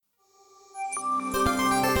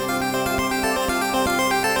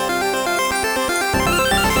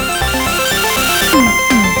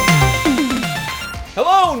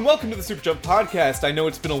welcome to the Super Jump Podcast. I know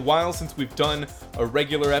it's been a while since we've done a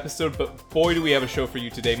regular episode, but boy do we have a show for you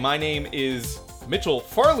today. My name is Mitchell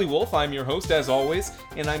Farley-Wolf. I'm your host, as always,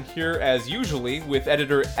 and I'm here, as usually, with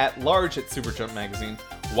editor-at-large at Super Jump Magazine,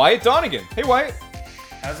 Wyatt Donegan. Hey, Wyatt.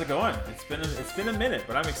 How's it going? It's been a minute,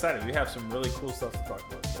 but I'm excited. We have some really cool stuff to talk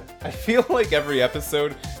about today. I feel like every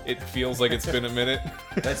episode, it feels like it's been a minute.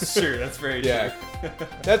 That's true. That's very yeah. true.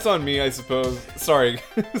 That's on me, I suppose. Sorry.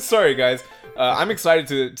 Sorry, guys. I'm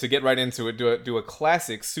excited to get right into it, do a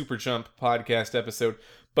classic Super Jump podcast episode,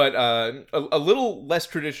 but a little less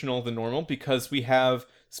traditional than normal because we have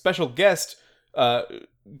special guest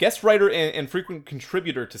writer and frequent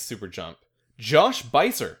contributor to Super Jump, Josh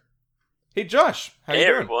Beiser. Hey, Josh. How you doing?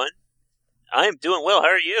 Hey, everyone. I'm doing well. How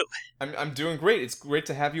are you? I'm doing great. It's great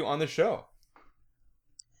to have you on the show.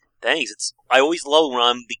 Thanks. I always love when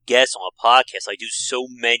I'm the guest on a podcast. I do so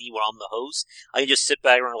many when I'm the host. I can just sit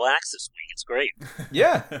back and relax this week. It's great.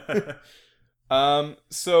 Yeah.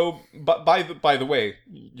 So, by the way,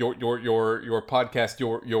 your podcast,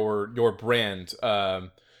 your brand,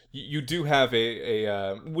 you do have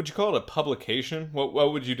a would you call it a publication?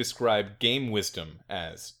 What would you describe Game Wisdom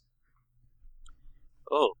as?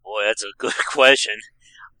 Oh, boy, that's a good question.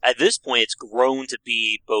 At this point, it's grown to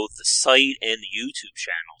be both the site and the YouTube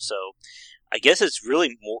channel, so I guess it's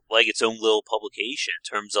really more like its own little publication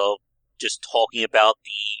in terms of just talking about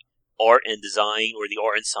the art and design or the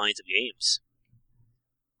art and science of games.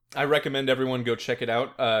 I recommend everyone go check it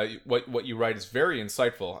out. What you write is very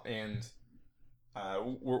insightful, and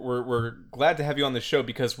we're glad to have you on the show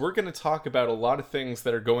because we're going to talk about a lot of things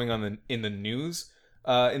that are going on in the news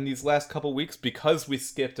in these last couple weeks. Because we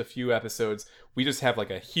skipped a few episodes, we just have like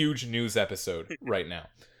a huge news episode right now.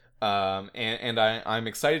 And I'm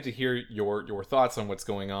excited to hear your thoughts on what's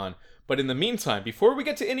going on. But in the meantime, before we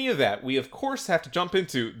get to any of that, we of course have to jump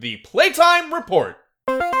into the Playtime Report.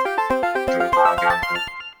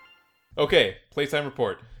 Okay, Playtime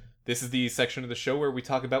Report. This is the section of the show where we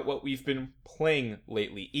talk about what we've been playing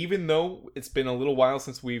lately. Even though it's been a little while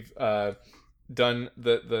since we've done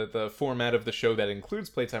the format of the show that includes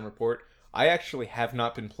Playtime Report, I actually have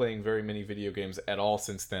not been playing very many video games at all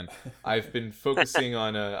since then. I've been focusing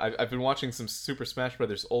on I've been watching some Super Smash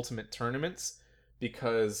Bros. Ultimate tournaments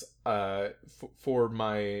because for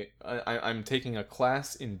my I'm taking a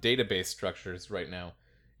class in database structures right now,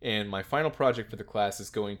 and my final project for the class is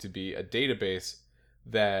going to be a database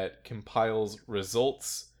that compiles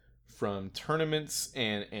results from tournaments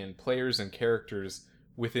and players and characters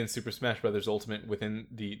within Super Smash Bros. Ultimate within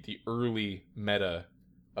the early meta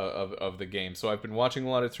of the game. So I've been watching a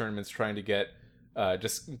lot of tournaments trying to get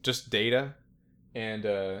just data, and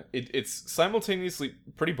it's simultaneously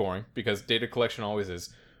pretty boring because data collection always is,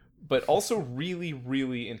 but also really,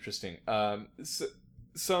 really interesting. I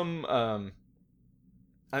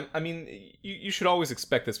mean, you should always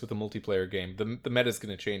expect this with a multiplayer game. The meta is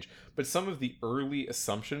going to change, but some of the early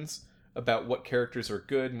assumptions about what characters are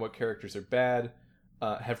good and what characters are bad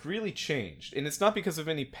have really changed, and it's not because of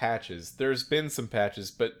any patches. There's been some patches,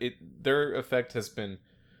 but their effect has been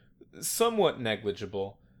somewhat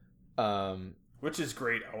negligible. Which is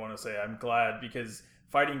great, I want to say. I'm glad because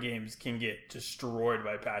fighting games can get destroyed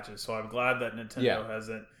by patches, so I'm glad that Nintendo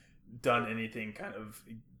hasn't done anything kind of,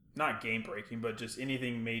 not game-breaking, but just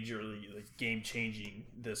anything majorly like game-changing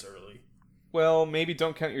this early. Well, maybe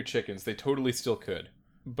don't count your chickens. They totally still could.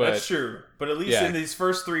 But that's true, but at least in these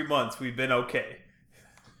first 3 months, we've been okay.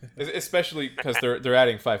 Especially because they're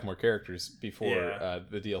adding 5 more characters before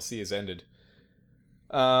the DLC is ended.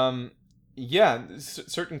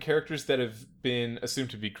 Certain characters that have been assumed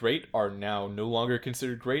to be great are now no longer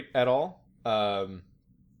considered great at all.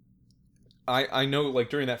 I know, like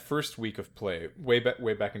during that first week of play, way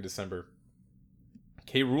back in December,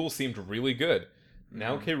 K. Rool seemed really good.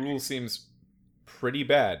 Now K. Rool seems pretty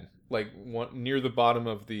bad, like near the bottom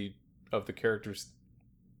of the characters.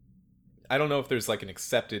 I don't know if there's like an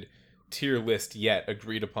accepted tier list yet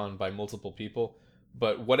agreed upon by multiple people,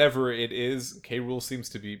 but whatever it is, K. Rool seems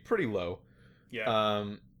to be pretty low. Yeah.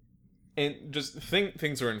 And just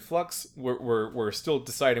things are in flux. We're still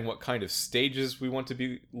deciding what kind of stages we want to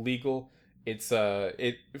be legal. It's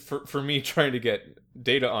for me trying to get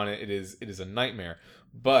data on it. It is a nightmare.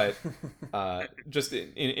 But just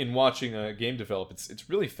in watching a game develop, it's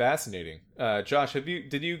really fascinating. Josh,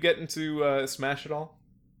 did you get into Smash at all?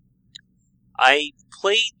 I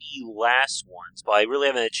played the last ones, but I really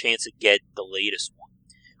haven't had a chance to get the latest one.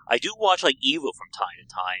 I do watch like EVO from time to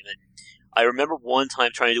time, and I remember one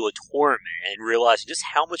time trying to do a tournament and realizing just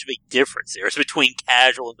how much of a difference there is between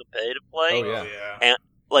casual and competitive play. Oh, yeah. And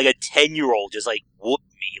like a 10-year-old just like whooped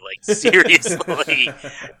me, like seriously.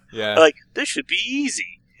 Yeah. Like, this should be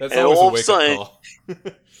easy. That's and always all a of a wake-up sudden, call.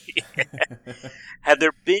 have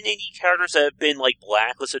there been any characters that have been like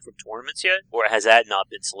blacklisted from tournaments yet, or has that not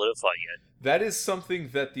been solidified yet? That is something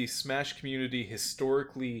that the Smash community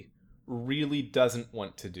historically really doesn't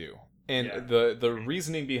want to do. And the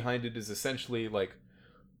reasoning behind it is essentially like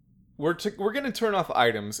we're going to turn off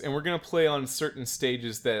items and we're going to play on certain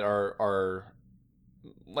stages that are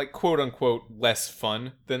like quote unquote less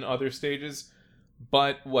fun than other stages.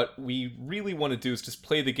 But what we really want to do is just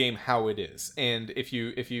play the game how it is. And if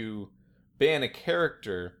you ban a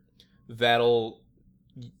character, that'll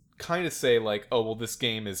kind of say like, oh well, this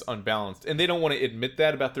game is unbalanced, and they don't want to admit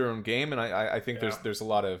that about their own game. And I think there's a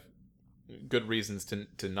lot of good reasons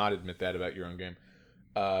to not admit that about your own game.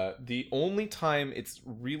 The only time it's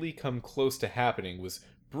really come close to happening was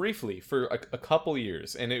briefly for a couple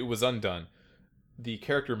years, and it was undone. The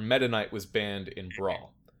character Meta Knight was banned in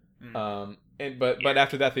Brawl. But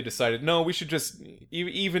after that they decided, no, we should just,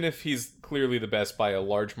 even if he's clearly the best by a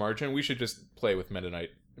large margin, we should just play with Meta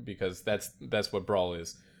Knight, because that's what Brawl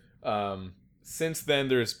is. Since then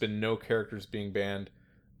there's been no characters being banned.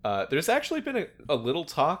 There's actually been a little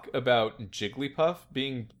talk about Jigglypuff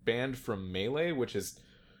being banned from Melee, which is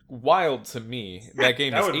wild to me. That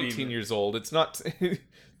game is 18 years old. It's not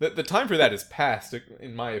the time for that is past,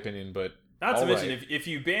 in my opinion, but not to mention, if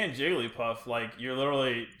you ban Jigglypuff, like, you're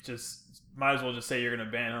literally just might as well just say you're going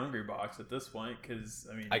to ban Hungrybox at this point, because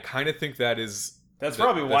I mean, I kind of think that's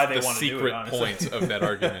probably why they the want to do it. secret point of that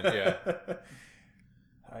argument. Yeah.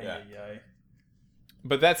 Aye.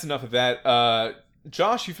 But that's enough of that.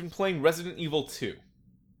 Josh, you've been playing Resident Evil 2.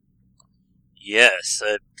 Yes,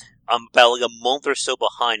 I'm about like a month or so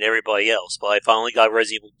behind everybody else, but I finally got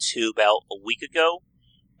Resident Evil 2 about a week ago,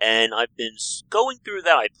 and I've been going through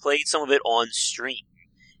that. I played some of it on stream,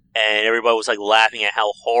 and everybody was like laughing at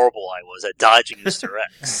how horrible I was at dodging Mr.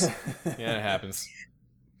 X. Yeah, it happens.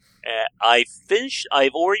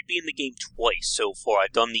 I've already beaten the game twice so far.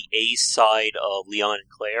 I've done the A side of Leon and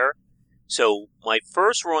Claire. So my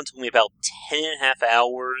first run took me about 10.5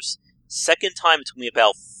 hours. Second time it took me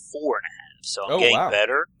about 4.5. So I'm getting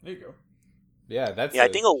better. There you go. Yeah, that's I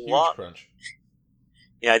think a huge lot. Crunch.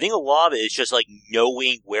 Yeah, I think a lot of it is just like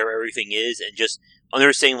knowing where everything is and just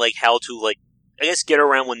understanding like how to like, I guess, get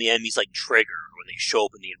around when the enemies like trigger or when they show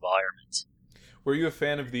up in the environment. Were you a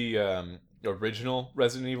fan of the original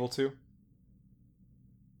Resident Evil 2?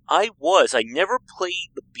 I was. I never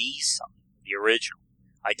played the B side, the original.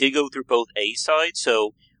 I did go through both A sides,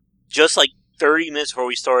 so just like 30 minutes before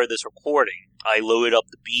we started this recording, I loaded up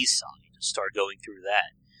the B side and started going through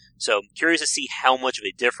that. So I'm curious to see how much of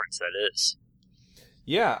a difference that is.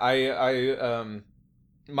 Yeah,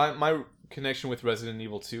 my connection with Resident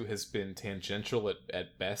Evil 2 has been tangential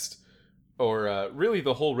at best, or really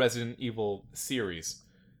the whole Resident Evil series.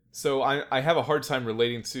 So I have a hard time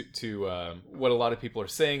relating to what a lot of people are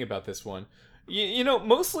saying about this one. You know,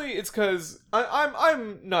 mostly it's because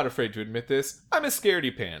I'm not afraid to admit this. I'm a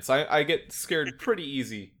scaredy pants. I get scared pretty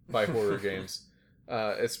easy by horror games,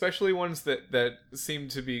 especially ones that seem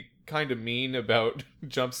to be kind of mean about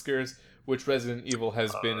jump scares, which Resident Evil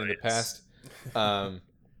has been in the past.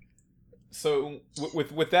 So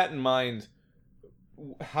with that in mind,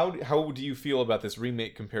 how do you feel about this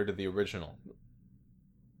remake compared to the original?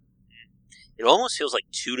 It almost feels like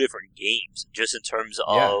two different games, just in terms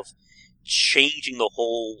of changing the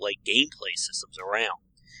whole like gameplay systems around.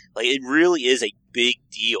 Like, it really is a big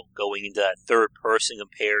deal going into that third person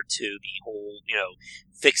compared to the whole,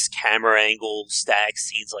 fixed camera angle, static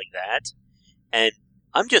scenes like that. And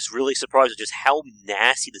I'm just really surprised at just how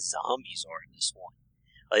nasty the zombies are in this one.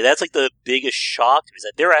 Like, that's like the biggest shock to me, is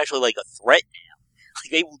that they're actually like a threat now.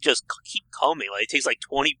 Like, they will just keep coming. Like, it takes like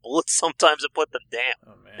 20 bullets sometimes to put them down.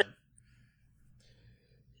 Oh man.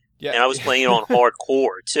 Yeah. And I was playing it on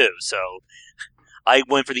hardcore too, so I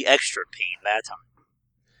went for the extra pain that time.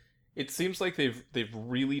 It seems like they've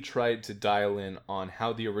really tried to dial in on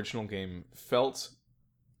how the original game felt,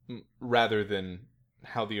 rather than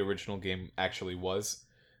how the original game actually was,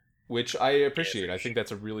 which I appreciate. I think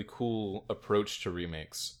that's a really cool approach to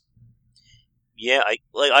remakes. Yeah, I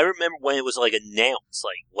remember when it was like announced,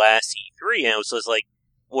 like last E3, and it was just like,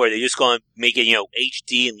 boy, they just gonna make it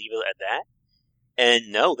HD and leave it at that?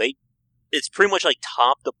 And no, it's pretty much like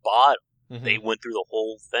top to bottom. Mm-hmm. They went through the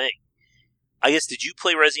whole thing. I guess, did you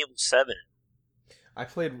play Resident Evil 7? I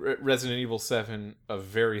played Resident Evil 7 a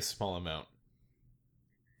very small amount.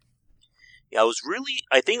 Yeah,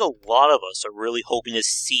 I think a lot of us are really hoping to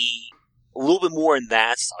see a little bit more in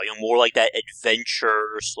that style, more like that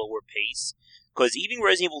adventure, slower pace. Because even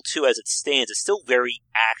Resident Evil 2, as it stands, is still very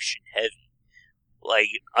action-heavy. Like,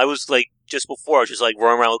 I was like, just before, I was just like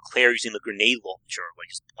running around with Claire using the grenade launcher, like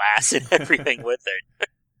just blasting everything with it.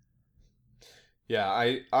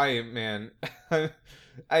 Yeah, man,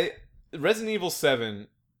 Resident Evil 7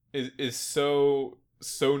 is so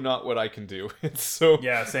not what I can do. It's so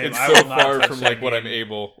same. It's I so will not far touch from that like what I'm game.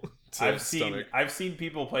 able to stomach. I've seen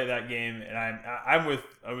people play that game, and I'm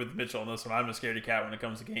with Mitchell on this one. I'm a scaredy cat when it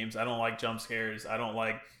comes to games. I don't like jump scares. I don't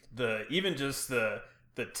like even just the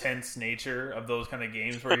tense nature of those kind of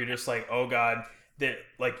games where you're just like, oh god, that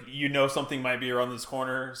like something might be around this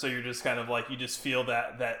corner, so you're just kind of like you just feel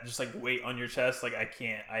that just like weight on your chest. Like I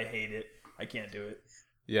hate it. I can't do it.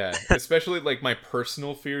 Yeah, especially like my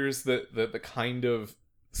personal fears that the kind of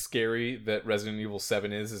scary that Resident Evil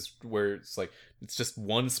 7 is where it's like it's just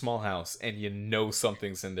one small house and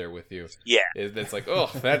something's in there with you. Yeah, it's like,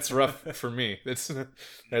 oh, that's rough for me. That's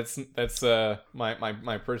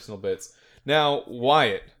my personal bits. Now,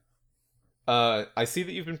 Wyatt, I see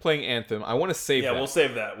that you've been playing Anthem. I want to save that. Yeah, we'll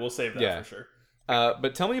save that. We'll save that for sure.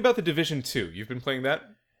 But tell me about the Division 2. You've been playing that?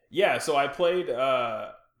 Yeah, so I played.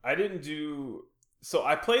 I didn't do. So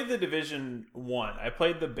I played the Division 1. I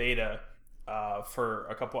played the beta for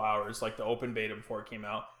a couple hours, like the open beta before it came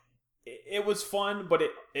out. It was fun, but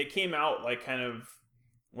it came out like kind of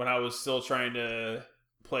when I was still trying to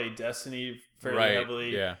play Destiny fairly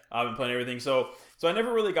heavily. Yeah, I've been playing everything. So I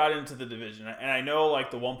never really got into the Division. And I know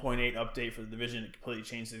like the 1.8 update for the Division, it completely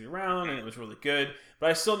changed it around and it was really good,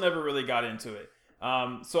 but I still never really got into it.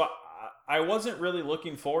 So I wasn't really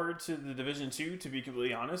looking forward to the Division 2, to be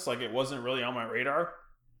completely honest. Like, it wasn't really on my radar.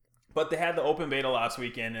 But they had the open beta last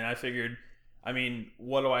weekend, and I figured, I mean,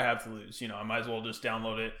 what do I have to lose? I might as well just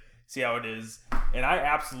download it, see how it is. And I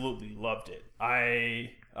absolutely loved it.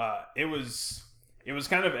 It was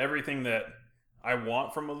kind of everything that I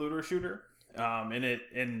want from a looter shooter.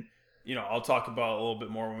 And I'll talk about a little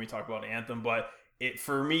bit more when we talk about Anthem, but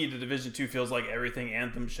for me, the Division 2 feels like everything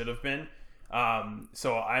Anthem should have been.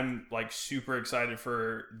 So I'm like super excited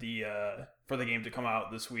for the game to come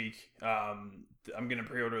out this week. I'm gonna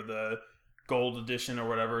pre-order the gold edition or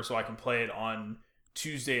whatever, so I can play it on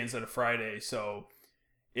Tuesday instead of Friday. So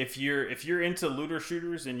if you're into looter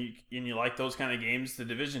shooters and you like those kind of games, the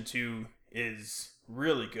Division 2 is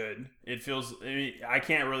really good. It feels, I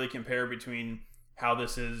can't really compare between how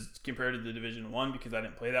this is compared to the Division 1 because I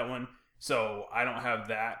didn't play that one, so I don't have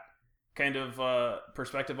that kind of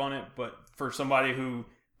perspective on it. But for somebody who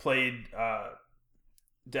played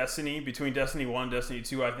Destiny, between Destiny 1 and Destiny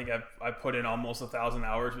 2, I think I've put in almost 1,000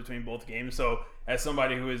 hours between both games. So as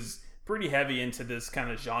somebody who is pretty heavy into this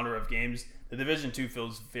kind of genre of games, the Division 2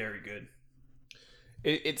 feels very good.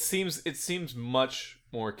 It seems much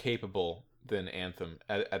more capable than Anthem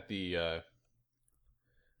at the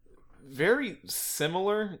very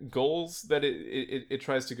similar goals that it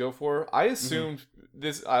tries to go for. I assumed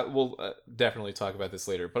this. I will definitely talk about this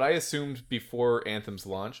later, but I assumed before Anthem's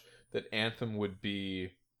launch that Anthem would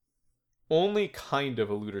be only kind of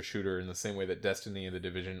a looter shooter in the same way that Destiny and the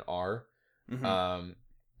Division are.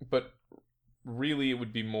 But really it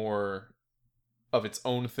would be more of its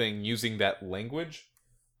own thing using that language.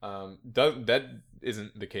 That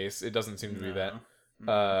isn't the case. It doesn't seem to be that.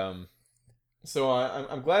 So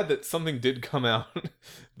I'm glad that something did come out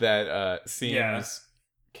that seems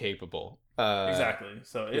capable. Exactly.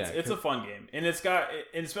 So it's a fun game, and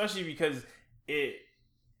and especially because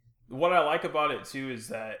what I like about it too is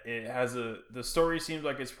that it has the story seems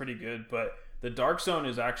like it's pretty good, but the Dark Zone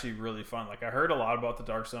is actually really fun. Like, I heard a lot about the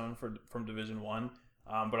Dark Zone from Division 1,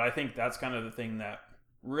 but I think that's kind of the thing that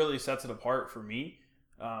really sets it apart for me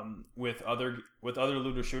with other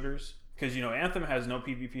looter shooters, because Anthem has no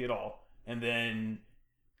PvP at all, and then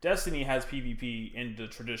Destiny has PvP in the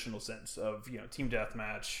traditional sense of team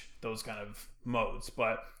deathmatch, those kind of modes.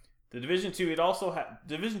 But the Division 2,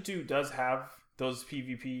 Division 2 does have those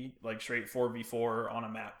PvP, like straight 4v4 on a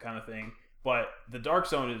map kind of thing. But the Dark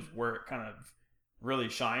Zone is where it kind of really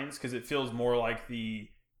shines, because it feels more like the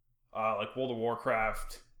like World of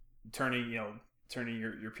Warcraft, turning your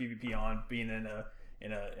PvP on, being in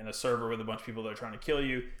a server with a bunch of people that are trying to kill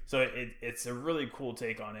you. So it's a really cool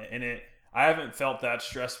take on it, and I haven't felt that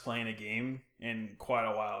stress playing a game in quite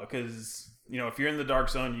a while, because if you're in the Dark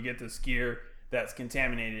Zone, you get this gear that's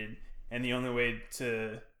contaminated, and the only way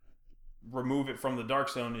to remove it from the Dark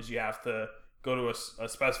Zone is you have to go to a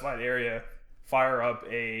specified area, fire up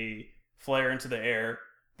a flare into the air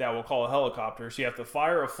that will call a helicopter. So you have to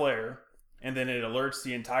fire a flare, and then it alerts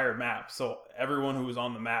the entire map. So everyone who is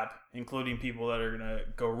on the map, including people that are going to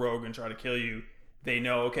go rogue and try to kill you, they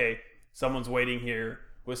know, okay, someone's waiting here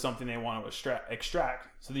with something they want to extract.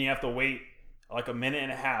 So then you have to wait like a minute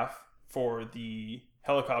and a half for the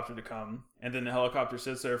helicopter to come, and then the helicopter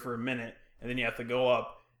sits there for a minute, and then you have to go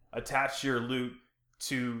up, attach your loot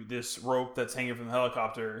to this rope that's hanging from the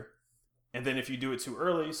helicopter, and then if you do it too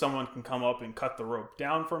early, someone can come up and cut the rope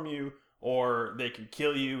down from you, or they can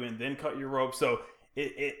kill you and then cut your rope. So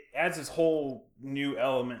it adds this whole new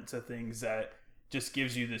element to things that just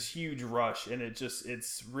gives you this huge rush, and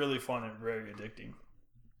it's really fun and very addicting.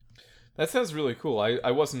 That sounds really cool.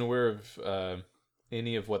 I wasn't aware of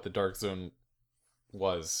any of what the Dark Zone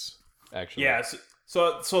was, actually. Yeah,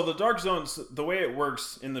 so the Dark Zones, the way it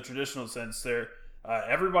works in the traditional sense, they're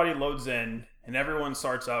everybody loads in, and everyone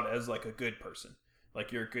starts out as like a good person,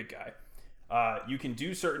 like you're a good guy. You can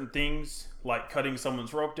do certain things like cutting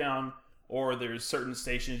someone's rope down, or there's certain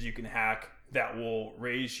stations you can hack that will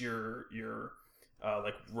raise your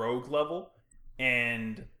like rogue level.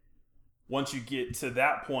 And once you get to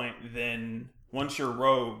that point, then once you're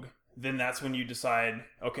rogue, then that's when you decide,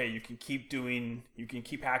 okay, you can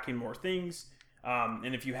keep hacking more things.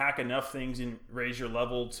 And if you hack enough things and raise your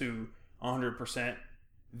level to 100%,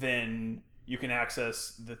 then you can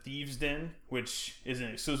access the Thieves' Den, which is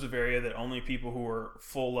an exclusive area that only people who are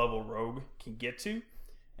full level rogue can get to.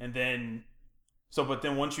 And then, but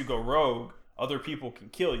then once you go rogue, other people can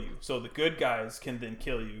kill you. So the good guys can then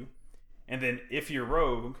kill you. And then if you're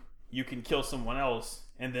rogue, you can kill someone else.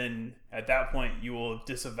 And then at that point, you will have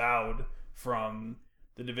disavowed from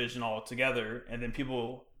the division altogether. And then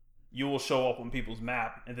you will show up on people's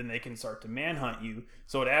map, and then they can start to manhunt you.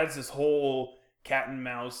 So it adds this whole cat and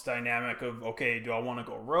mouse dynamic of, okay, do I want to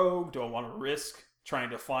go rogue? Do I want to risk trying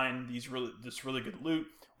to find this really good loot?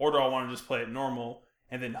 Or do I want to just play it normal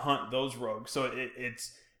and then hunt those rogues? So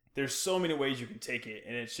there's so many ways you can take it,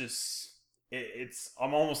 and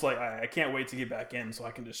I'm almost like, I can't wait to get back in so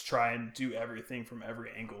I can just try and do everything from every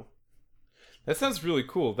angle. That sounds really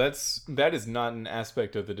cool. That is not an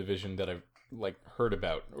aspect of the Division that I've heard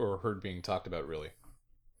about or heard being talked about, really.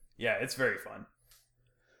 Yeah, it's very fun.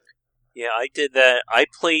 Yeah, I did that. I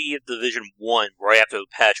played Division 1 right after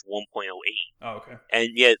patch 1.08. Oh, okay.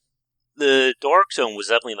 And yet, the Dark Zone was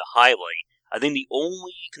definitely the highlight. I think the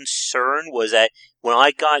only concern was that when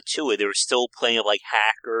I got to it, they were still playing with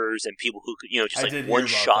hackers and people who could, just one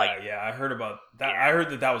shot. Yeah, I heard about that. Yeah. I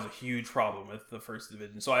heard that was a huge problem with the First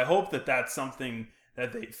Division. So I hope that that's something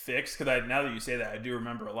that they fixed, because now that you say that, I do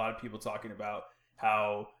remember a lot of people talking about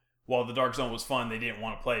how, while the Dark Zone was fun, they didn't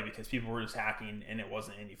want to play because people were just hacking and it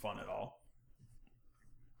wasn't any fun at all.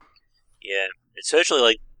 Yeah,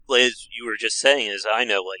 especially as you were just saying, as I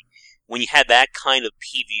know, when you have that kind of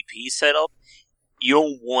PvP setup, you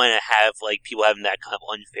don't want to have people having that kind of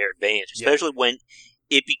unfair advantage, especially when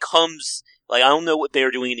it becomes I don't know what they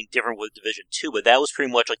were doing anything different with Division 2, but that was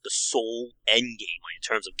pretty much the sole end game in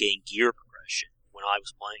terms of getting gear progression when I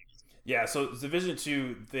was playing it. Yeah, so Division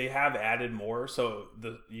 2, they have added more, so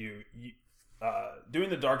doing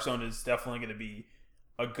the Dark Zone is definitely going to be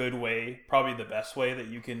a good way, probably the best way that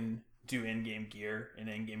you can do in-game gear and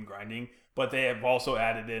in-game grinding, but they have also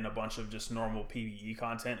added in a bunch of just normal PvE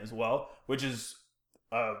content as well, which is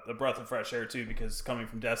a breath of fresh air too, because coming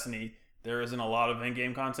from Destiny, there isn't a lot of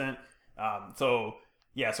in-game content. So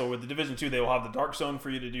with the Division 2, they will have the Dark Zone for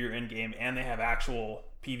you to do your in-game, and they have actual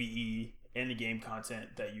PvE in-game content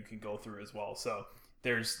that you can go through as well. So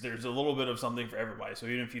there's a little bit of something for everybody. So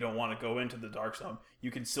even if you don't want to go into the Dark Zone,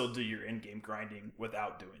 you can still do your in-game grinding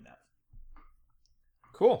without doing that.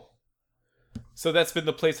 Cool. So that's been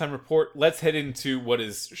the Playtime Report. Let's head into what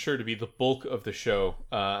is sure to be the bulk of the show.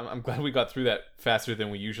 I'm glad we got through that faster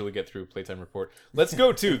than we usually get through Playtime Report. Let's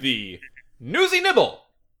go to the Newsy Nibble!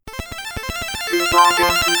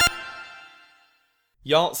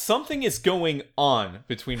 Y'all, something is going on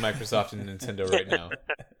between Microsoft and Nintendo right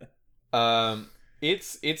now.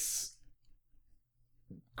 It's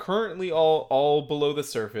currently all below the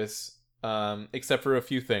surface, except for a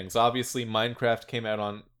few things. Obviously, Minecraft came out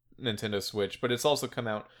on Nintendo Switch, but it's also come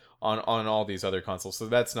out on all these other consoles, so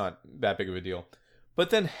that's not that big of a deal. But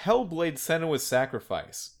then Hellblade: Senua's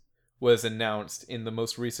Sacrifice was announced in the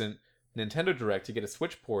most recent Nintendo Direct to get a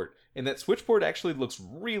Switch port, and that Switch port actually looks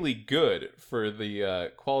really good for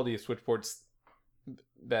the quality of Switch ports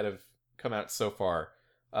that have come out so far.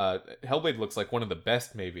 Hellblade looks like one of the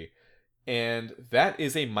best, maybe. And that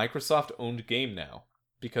is a Microsoft-owned game now,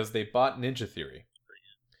 because they bought Ninja Theory.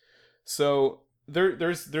 So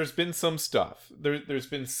there's been some stuff. There's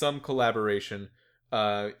been some collaboration.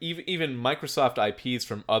 Even Microsoft IPs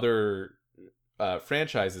from other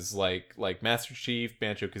franchises like Master Chief,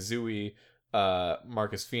 Banjo-Kazooie,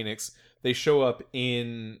 Marcus Phoenix, they show up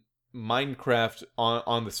in Minecraft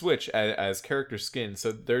on the Switch as character skins.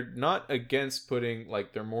 So they're not against putting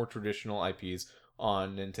their more traditional IPs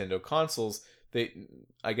on Nintendo consoles.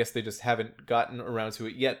 I guess they just haven't gotten around to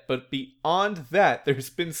it yet. But beyond that, there's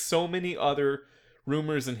been so many other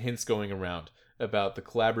rumors and hints going around about the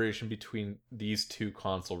collaboration between these two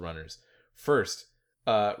console runners. First,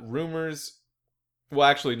 rumors. Well,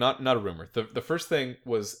 actually, not a rumor. The first thing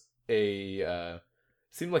was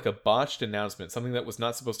seemed like a botched announcement, something that was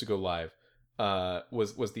not supposed to go live.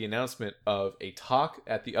 Was the announcement of a talk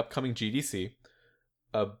at the upcoming GDC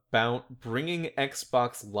about bringing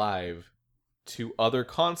Xbox Live to other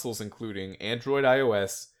consoles, including Android,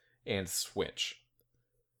 iOS, and Switch.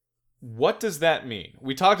 What does that mean?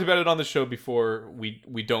 We talked about it on the show before.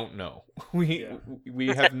 We don't know. We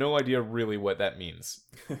have no idea really what that means.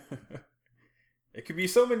 It could be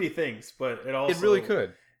so many things, but it really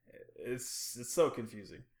could. It's so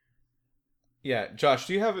confusing. Yeah, Josh,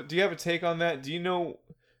 do you have a take on that? Do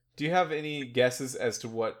you have any guesses as to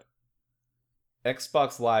what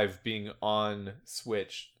Xbox Live being on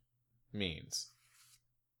Switch means?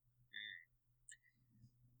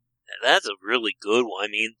 That's a really good one. I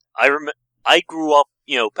mean, I grew up,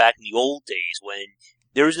 back in the old days when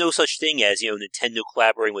there was no such thing as, Nintendo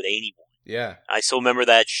collaborating with anyone. Yeah. I still remember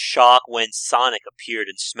that shock when Sonic appeared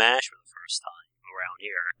in Smash for the first time around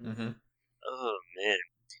here. Mm-hmm. Oh, man.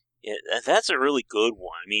 Yeah, that's a really good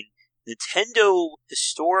one. I mean, Nintendo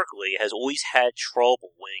historically has always had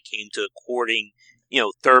trouble when it came to courting,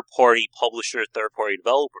 third-party publishers, third-party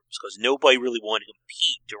developers, because nobody really wanted to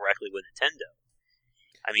compete directly with Nintendo.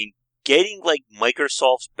 I mean, getting,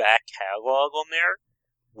 Microsoft's back catalog on there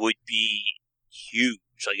would be huge.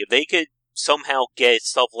 Like, if they could somehow get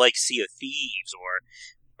stuff like Sea of Thieves or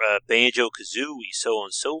Banjo-Kazooie, so on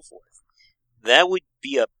and so forth, that would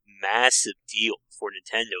be a massive deal for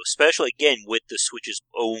Nintendo, especially, again, with the Switch's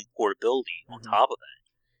own portability on top of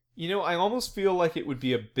that. I almost feel like it would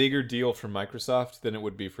be a bigger deal for Microsoft than it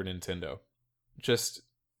would be for Nintendo.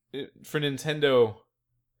 For Nintendo,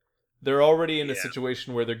 they're already in a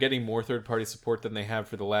situation where they're getting more third-party support than they have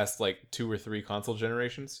for the last, 2 or 3 console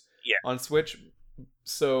generations on Switch.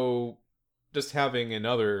 So, just having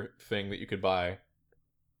another thing that you could buy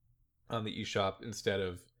on the eShop instead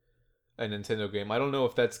of a Nintendo game, I don't know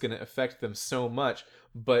if that's going to affect them so much,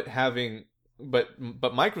 but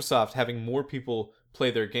Microsoft having more people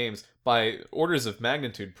play their games by orders of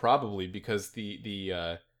magnitude, probably, because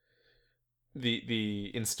the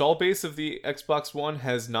install base of the Xbox One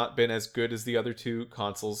has not been as good as the other two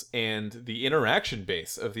consoles, and the interaction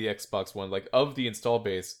base of the Xbox One, of the install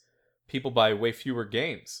base, people buy way fewer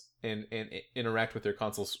games and interact with their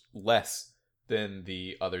consoles less than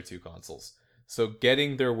the other two consoles. So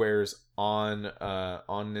getting their wares on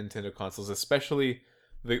Nintendo consoles, especially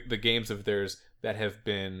the games of theirs that have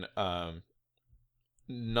been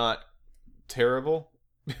not terrible,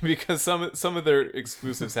 because some of their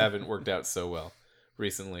exclusives haven't worked out so well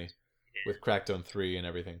recently with Crackdown 3 and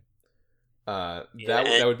everything. That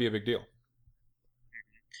would be a big deal.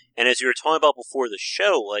 And as you were talking about before the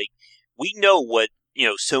show, we know what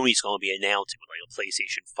Sony's going to be announcing with a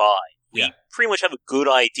PlayStation 5. We pretty much have a good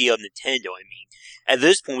idea of Nintendo. I mean, at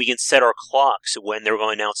this point, we can set our clocks to when they're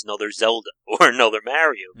going to announce another Zelda or another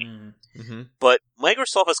Mario game. Mm-hmm. But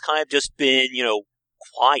Microsoft has kind of just been,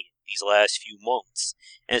 quiet these last few months.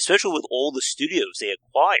 And especially with all the studios they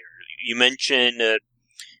acquired. You mentioned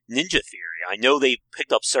Ninja Theory. I know they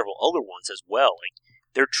picked up several other ones as well.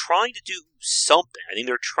 They're trying to do something. I think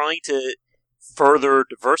they're trying to further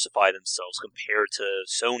diversify themselves compared to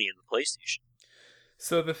Sony and the PlayStation.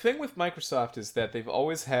 So the thing with Microsoft is that they've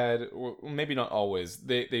always had, or maybe not always,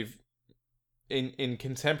 they've in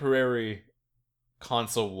contemporary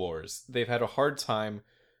console wars, they've had a hard time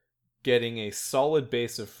getting a solid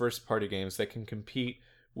base of first-party games that can compete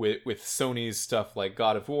with Sony's stuff like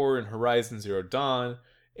God of War and Horizon Zero Dawn,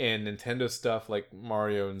 and Nintendo stuff like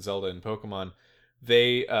Mario and Zelda and Pokemon.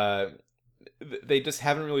 They just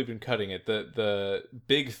haven't really been cutting it. The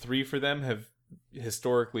big three for them have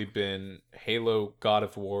historically been Halo,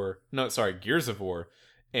 Gears of War,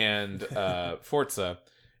 and Forza.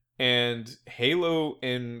 And Halo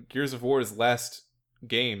and Gears of War's last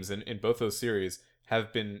games in both those series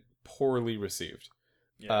have been poorly received.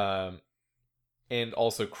 Yeah. And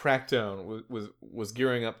also Crackdown was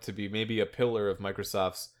gearing up to be maybe a pillar of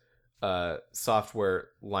Microsoft's software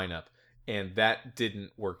lineup, and that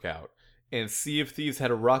didn't work out. And Sea of Thieves had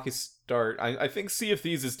a rocky start. I think Sea of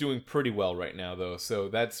Thieves is doing pretty well right now, though, so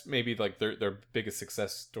that's maybe their biggest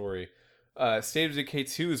success story. State of Decay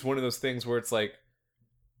 2 is one of those things where it's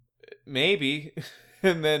maybe,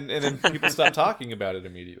 and then people stop talking about it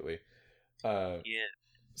immediately.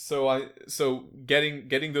 So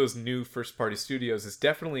getting those new first party studios is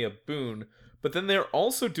definitely a boon, but then they're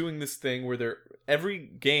also doing this thing where every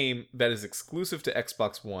game that is exclusive to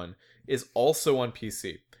Xbox One is also on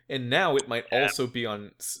PC. And now it might also be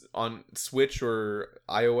on Switch or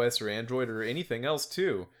iOS or Android or anything else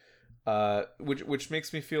too. Which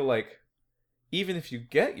makes me feel like even if you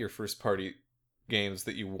get your first party games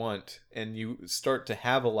that you want and you start to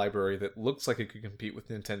have a library that looks like it could compete with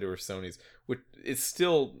Nintendo or Sony's, which is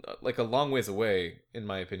still like a long ways away in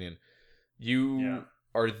my opinion, you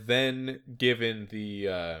are then given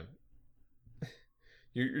the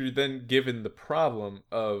you're then given the problem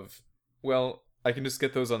of, well, I can just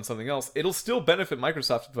get those on something else. It'll still benefit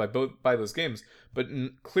Microsoft if I buy those games, but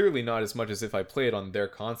clearly not as much as if I play it on their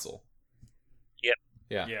console. Yep.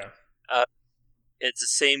 Yeah. It's the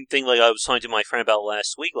same thing like I was talking to my friend about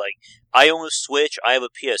last week. Like, I own a Switch, I have a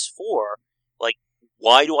PS4. Like,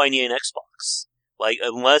 why do I need an Xbox? Like,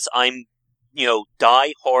 unless I'm,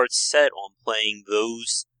 die hard set on playing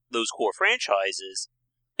those core franchises,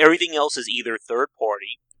 everything else is either third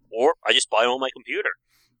party or I just buy it on my computer.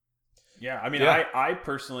 Yeah, I mean, I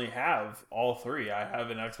personally have all three. I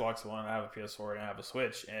have an Xbox One, I have a PS4, and I have a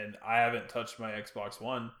Switch, and I haven't touched my Xbox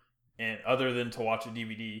One, and other than to watch a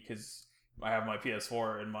DVD, because I have my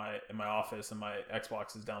PS4 in my office, and my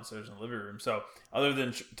Xbox is downstairs in the living room. So other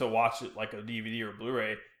than to watch it like a DVD or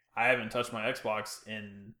Blu-ray, I haven't touched my Xbox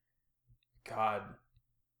in, God,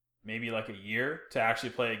 maybe like a year to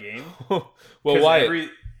actually play a game. Well, why?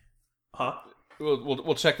 Huh?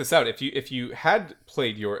 We'll check this out. If you had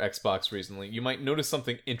played your Xbox recently, you might notice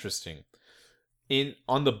something interesting.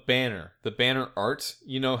 On the banner art,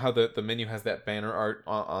 you know how the menu has that banner art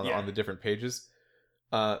on the different pages?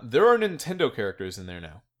 There are Nintendo characters in there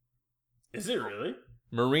now. Is it really?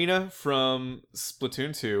 Marina from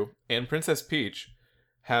Splatoon 2 and Princess Peach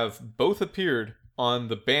have both appeared on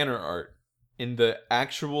the banner art in the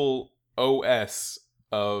actual OS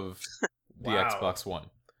of the Xbox One.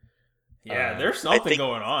 Yeah, there's something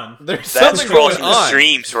going on. There's That's something going crossing on. the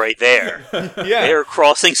streams right there. Yeah, they're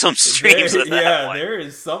crossing some streams with that one. There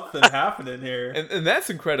is something happening here. And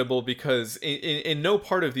that's incredible because in no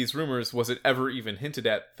part of these rumors was it ever even hinted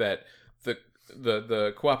at that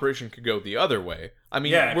the cooperation could go the other way. I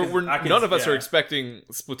mean, none of us are expecting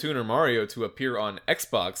Splatoon or Mario to appear on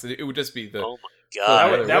Xbox. It would just be the... Oh my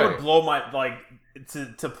god. That would blow my... Like,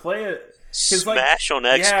 to play it... Smash on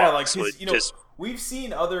Xbox. Yeah, like, just... We've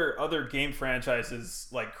seen other game franchises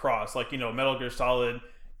like cross, like Metal Gear Solid,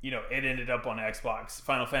 it ended up on Xbox.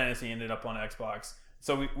 Final Fantasy ended up on Xbox.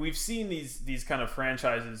 So we've seen these kind of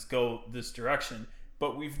franchises go this direction,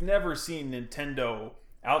 but we've never seen Nintendo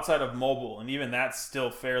outside of mobile, and even that's still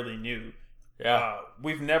fairly new. Yeah,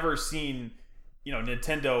 we've never seen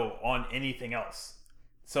Nintendo on anything else.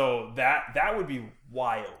 So that would be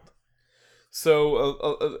wild. So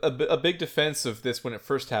a big defense of this when it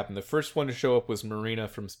first happened. The first one to show up was Marina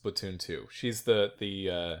from Splatoon 2. She's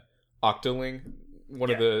the Octoling,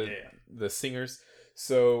 one of the singers.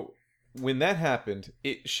 So when that happened,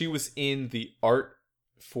 she was in the art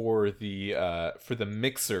for the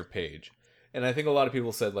Mixer page, and I think a lot of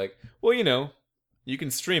people said like, well, you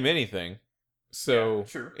can stream anything, so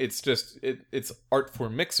sure. It's just it's art for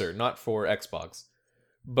Mixer, not for Xbox,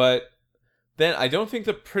 but. Then I don't think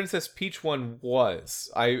the Princess Peach one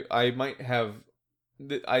was. I might have...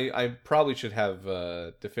 I probably should have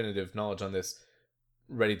definitive knowledge on this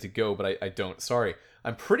ready to go, but I don't. Sorry.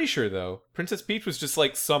 I'm pretty sure, though, Princess Peach was just,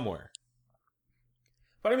 like, somewhere.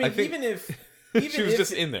 But I mean, even if she was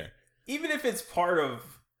just in there. Even if it's part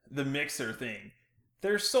of the Mixer thing,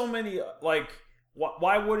 there's so many... Like,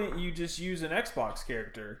 why wouldn't you just use an Xbox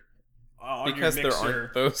character? Because there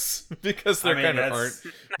aren't those. Because there kind of aren't.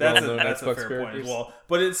 That's a fair point as well.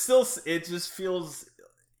 But it just feels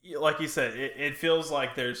like you said. It feels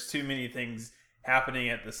like there's too many things happening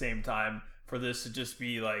at the same time for this to just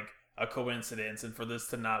be like a coincidence, and for this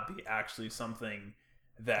to not be actually something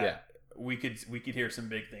that we could hear some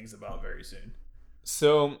big things about very soon.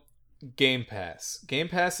 So, Game Pass. Game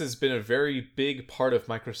Pass has been a very big part of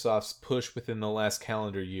Microsoft's push within the last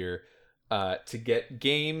calendar year. To get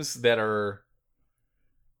games that are,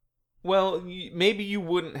 well, maybe you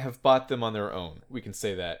wouldn't have bought them on their own. We can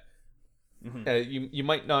say that. Mm-hmm. You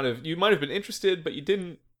might have been interested, but you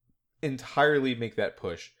didn't entirely make that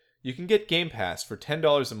push. You can get Game Pass for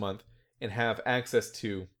 $10 a month and have access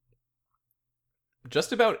to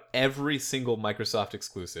just about every single Microsoft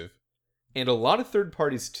exclusive, and a lot of third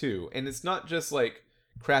parties too. And it's not just like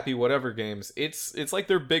crappy whatever games. It's like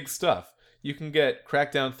their big stuff. You can get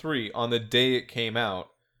Crackdown 3 on the day it came out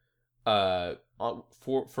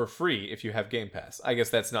for free if you have Game Pass. I guess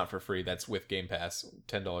that's not for free. That's with Game Pass,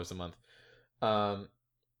 $10 a month.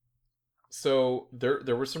 So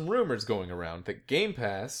there were some rumors going around that Game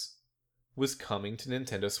Pass was coming to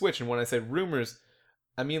Nintendo Switch. And when I said rumors,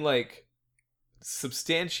 I mean like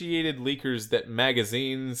substantiated leakers that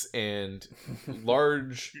magazines and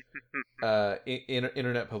large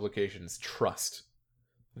internet publications trust.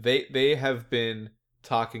 They have been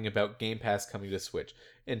talking about Game Pass coming to Switch.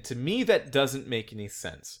 And to me, that doesn't make any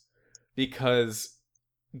sense. Because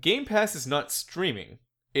Game Pass is not streaming.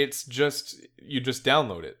 It's just, you just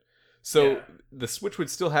download it. So the Switch would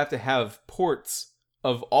still have to have ports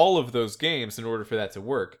of all of those games in order for that to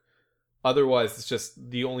work. Otherwise, it's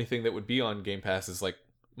just the only thing that would be on Game Pass is like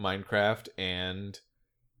Minecraft and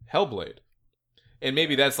Hellblade. And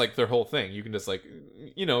maybe that's like their whole thing. You can just like,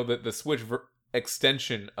 you know, the Switch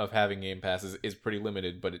extension of having Game Pass is pretty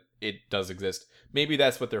limited, but it does exist. Maybe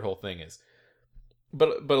that's what their whole thing is.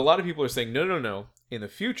 But a lot of people are saying, no. In the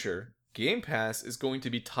future, Game Pass is going to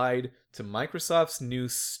be tied to Microsoft's new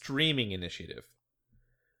streaming initiative.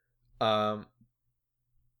 And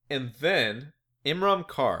then Imran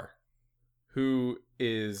Kar, who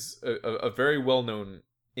is a very well-known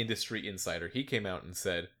industry insider, he came out and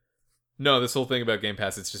said, no, this whole thing about Game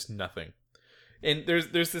Pass, it's just nothing. And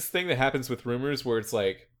there's this thing that happens with rumors where it's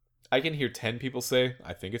like, I can hear 10 people say,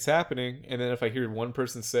 I think it's happening. And then if I hear one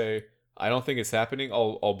person say, I don't think it's happening,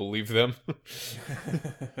 I'll believe them.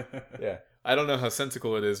 Yeah. I don't know how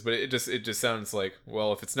sensical it is, but it just sounds like,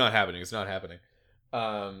 well, if it's not happening, it's not happening.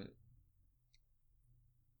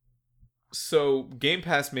 So Game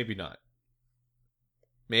Pass, maybe not.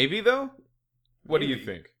 Maybe though? What do you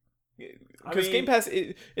think? Because Game Pass,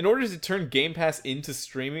 in order to turn Game Pass into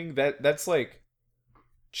streaming, that's like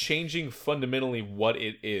changing fundamentally what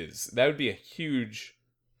it is. That would be a huge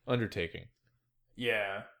undertaking.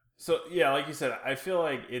 Yeah. So, yeah, like you said, I feel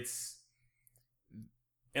like it's...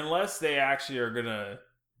 Unless they actually are going to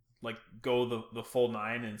like go the full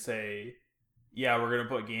 9 and say, yeah, we're going to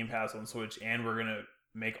put Game Pass on Switch and we're going to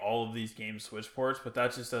make all of these games Switch ports, but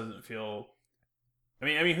that just doesn't feel... I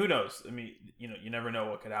mean, who knows? I mean, you know, you never know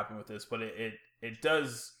what could happen with this, but it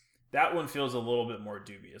does... That one feels a little bit more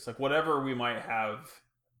dubious. Like, whatever we might have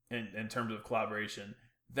in terms of collaboration,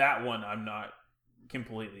 that one I'm not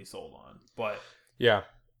completely sold on. But... Yeah,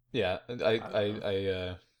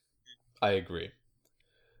 I agree.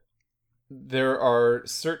 There are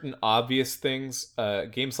certain obvious things.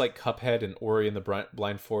 Games like Cuphead and Ori and the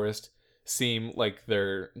Blind Forest seem like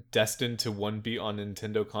they're destined to be on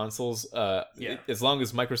Nintendo consoles. As long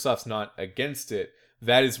as Microsoft's not against it,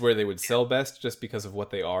 that is where they would sell best, just because of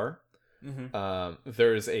what they are. Mm-hmm.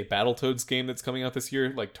 There's a Battletoads game that's coming out this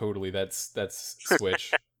year. Like, totally, that's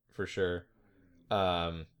Switch for sure.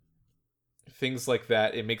 Things like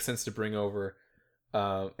that, it makes sense to bring over.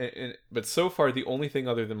 But so far, the only thing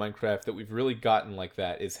other than Minecraft that we've really gotten like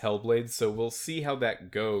that is Hellblade. So we'll see how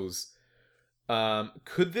that goes.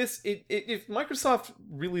 Could this, if Microsoft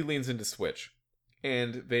really leans into Switch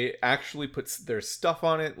and they actually put their stuff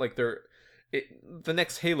on it, like the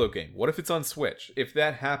next Halo game, what if it's on Switch? If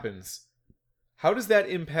that happens, how does that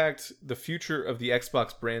impact the future of the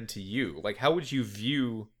Xbox brand to you? Like, how would you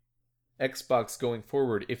view Xbox going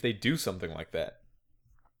forward if they do something like that?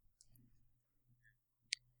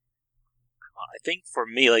 I think for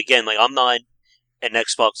me, again, like, I'm not an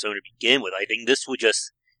Xbox owner to begin with. I think this would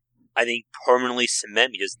just, permanently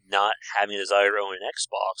cement me as not having a desire to own an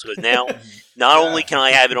Xbox. Because now, not only can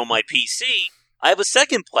I have it on my PC, I have a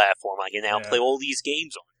second platform I can now play all these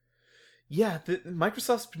games on. Yeah,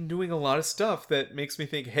 Microsoft's been doing a lot of stuff that makes me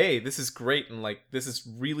think, hey, this is great, and like, this is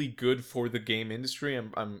really good for the game industry.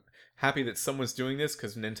 I'm happy that someone's doing this,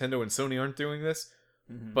 because Nintendo and Sony aren't doing this.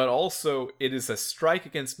 Mm-hmm. But also, it is a strike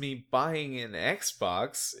against me buying an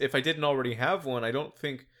Xbox. If I didn't already have one, I don't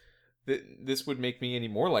think that this would make me any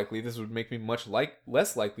more likely. This would make me much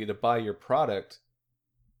less likely to buy your product.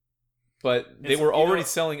 But they were already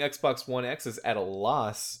selling Xbox One X's at a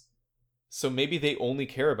loss, so maybe they only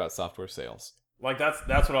care about software sales. Like, that's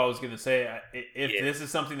what I was going to say. If this is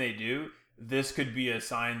something they do, this could be a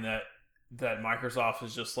sign that Microsoft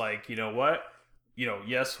is just like, you know what? You know,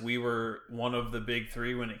 yes, we were one of the big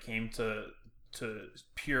three when it came to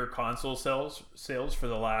pure console sales for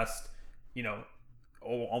the last, you know,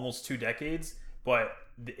 almost 2 decades. But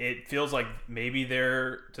it feels like maybe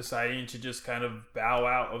they're deciding to just kind of bow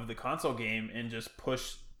out of the console game and just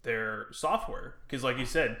push their software. Because like you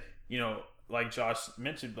said, you know, like Josh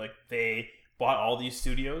mentioned, like, they bought all these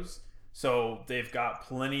studios. So they've got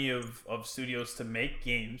plenty of studios to make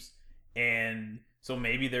games. And so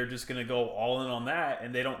maybe they're just going to go all in on that,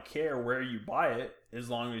 and they don't care where you buy it as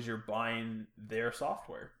long as you're buying their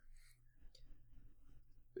software.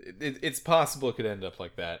 It's possible it could end up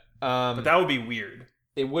like that. But that would be weird.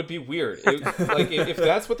 It would be weird. Like, if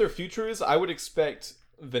that's what their future is, I would expect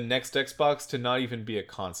the next Xbox to not even be a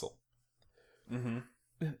console. Mm-hmm.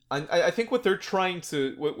 I think what they're trying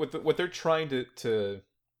to what they're trying to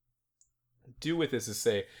do with this is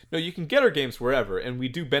say, no, you can get our games wherever, and we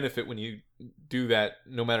do benefit when you do that,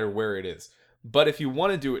 no matter where it is. But if you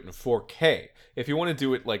want to do it in 4K, if you want to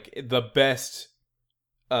do it like the best,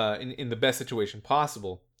 in the best situation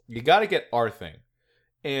possible, you got to get our thing.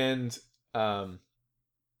 And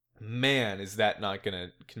man, is that not going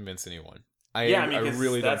to convince anyone? I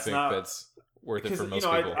really don't think that's worth it for most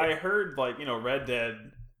people. I heard like Red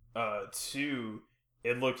Dead 2.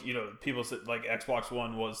 It looked people said like Xbox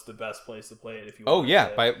One was the best place to play it if you.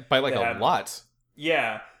 By like a lot.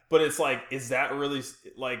 Yeah, but it's like, is that really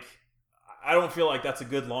like? I don't feel like that's a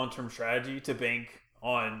good long-term strategy to bank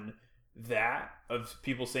on that, of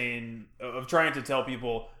people saying, of trying to tell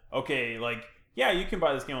people, okay, like, yeah, you can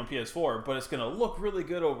buy this game on PS4, but it's going to look really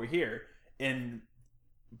good over here.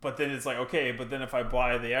 But then it's like, okay, but then if I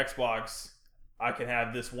buy the Xbox, I can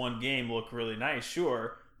have this one game look really nice,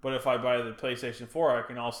 sure. But if I buy the PlayStation 4, I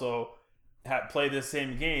can also play this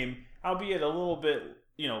same game, albeit a little bit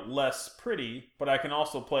less pretty, but I can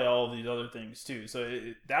also play all of these other things too. So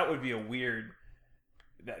that would be a weird.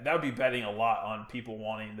 That would be betting a lot on people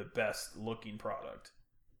wanting the best looking product.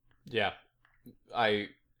 Yeah, I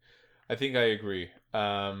think I agree.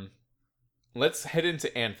 Let's head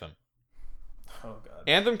into Anthem. Oh god,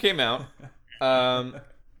 Anthem came out.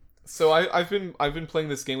 So I've been playing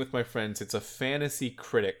this game with my friends. It's a fantasy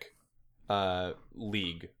critic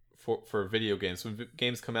league for video games. When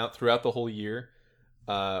games come out throughout the whole year.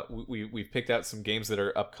 We've picked out some games that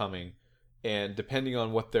are upcoming, and depending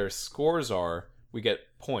on what their scores are, we get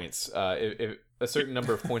points. If a certain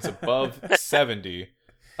number of points above 70,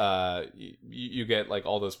 you get like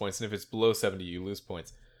all those points, and if it's below 70, you lose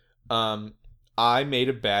points. I made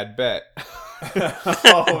a bad bet.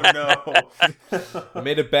 Oh no! I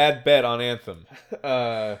made a bad bet on Anthem.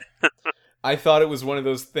 I thought it was one of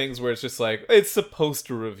those things where it's just like, it's supposed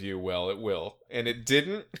to review well, it will, and it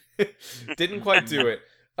didn't. Didn't quite do it.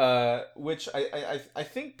 Which I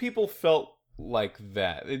think people felt like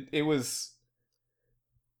that. It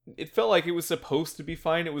felt like it was supposed to be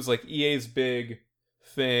fine. It was like EA's big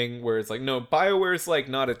thing where it's like, no, BioWare's like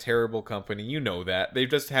not a terrible company. You know that. They've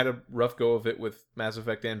just had a rough go of it with Mass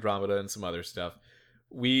Effect Andromeda and some other stuff.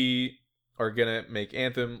 We are gonna make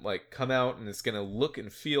Anthem like come out and it's gonna look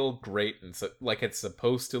and feel great and like it's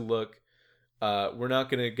supposed to look. We're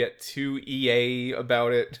not gonna get too EA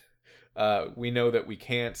about it. We know that we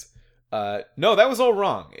can't. No, that was all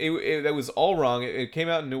wrong. That was all wrong. It came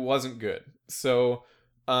out and it wasn't good. So,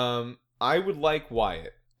 I would like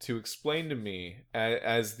Wyatt to explain to me,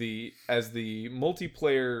 as the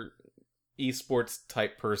multiplayer esports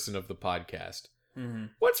type person of the podcast,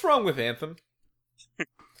 what's wrong with Anthem?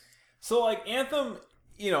 So, like, Anthem,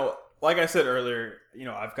 like I said earlier,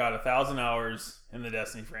 I've got 1,000 hours in the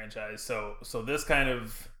Destiny franchise, so this kind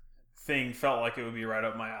of thing felt like it would be right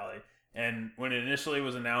up my alley. And when it initially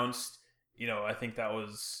was announced, I think that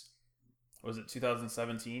was it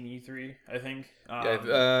 2017 E3, I think?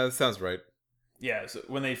 Sounds right. Yeah, so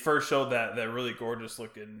when they first showed that really gorgeous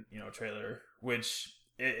looking, trailer, which,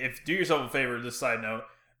 if do yourself a favor, this side note,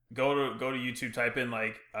 go to YouTube, type in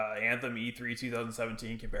like Anthem E3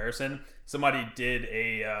 2017 comparison. Somebody did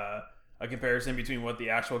a comparison between what the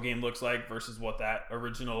actual game looks like versus what that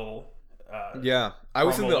original I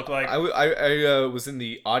was in I was in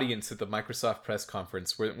the audience at the Microsoft press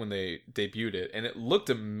conference when they debuted it, and it looked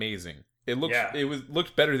amazing. It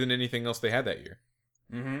looked better than anything else they had that year.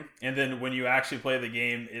 Mm-hmm. And then when you actually play the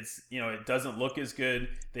game, it's it doesn't look as good.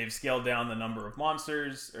 They've scaled down the number of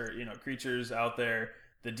monsters or creatures out there.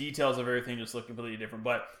 The details of everything just look completely different.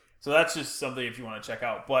 But so that's just something if you want to check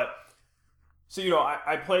out. But so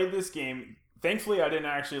I played this game. Thankfully, I didn't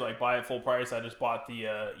actually buy it full price. I just bought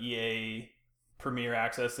the EA Premier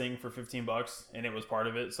Access thing for $15, and it was part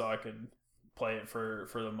of it, so I could play it for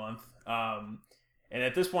the month. And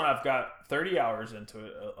at this point, I've got 30 hours into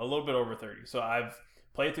it, a little bit over 30. So I've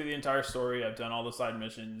played through the entire story. I've done all the side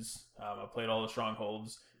missions. I've played all the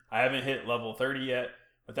strongholds. I haven't hit level 30 yet,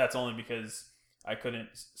 but that's only because I couldn't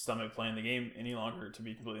stomach playing the game any longer, to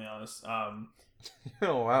be completely honest. Oh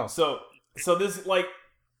wow! So this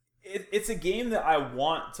it's a game that I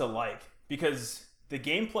want to like because the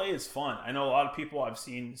gameplay is fun. I know a lot of people I've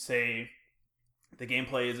seen say the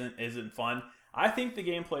gameplay isn't fun. I think the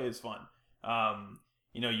gameplay is fun.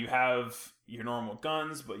 You have your normal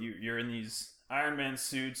guns, but you're in these Iron Man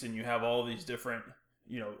suits, and you have all these different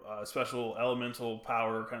special elemental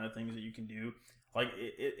power kind of things that you can do. Like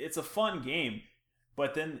it's a fun game,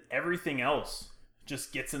 but then everything else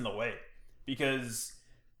just gets in the way because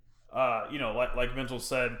like Mitchell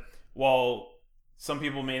said, while some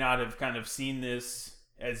people may not have kind of seen this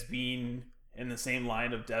as being in the same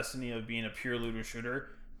line of Destiny of being a pure looter shooter,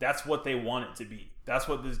 that's what they want it to be. That's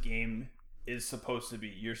what this game is supposed to be.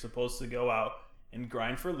 You're supposed to go out and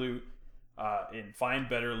grind for loot, and find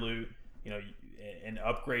better loot, and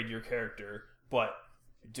upgrade your character. But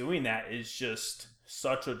doing that is just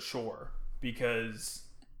such a chore because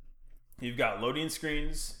you've got loading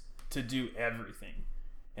screens to do everything.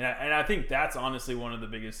 And I think that's honestly one of the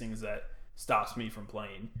biggest things that stops me from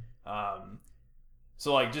playing.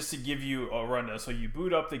 So like, just to give you a rundown, so you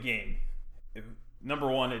boot up the game. Number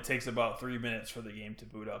one, it takes about 3 minutes for the game to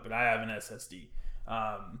boot up, and I have an SSD.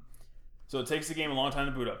 So it takes the game a long time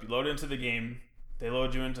to boot up. You load into the game, they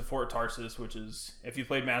load you into Fort Tarsis, which is, if you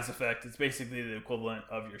played Mass Effect, it's basically the equivalent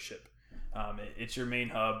of your ship. It's your main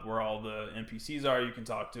hub where all the NPCs are, you can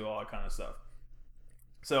talk to, all that kind of stuff.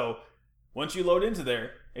 So once you load into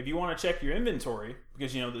there, if you want to check your inventory,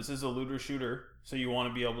 because this is a looter shooter, so you want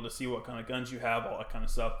to be able to see what kind of guns you have, all that kind of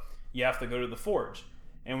stuff, you have to go to the Forge.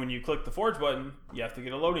 And when you click the Forge button, you have to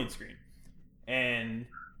get a loading screen. And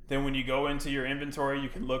then when you go into your inventory, you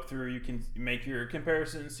can look through, you can make your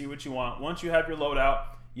comparisons, see what you want. Once you have your loadout,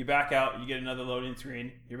 you back out, you get another loading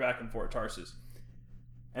screen, you're back in Fort Tarsis.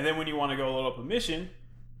 And then when you want to go load up a mission,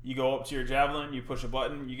 you go up to your Javelin, you push a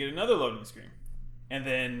button, you get another loading screen. And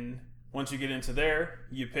then once you get into there,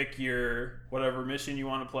 you pick your whatever mission you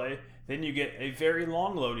want to play. Then you get a very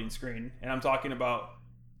long loading screen. And I'm talking about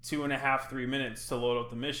 2.5, 3 minutes to load up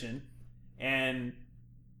the mission. And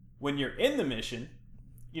when you're in the mission,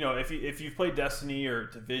 if you've played Destiny or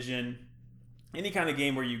Division, any kind of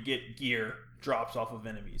game where you get gear drops off of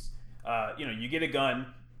enemies, you get a gun,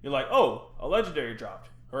 you're like, oh, a legendary dropped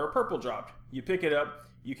or a purple dropped. You pick it up,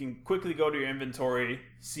 you can quickly go to your inventory,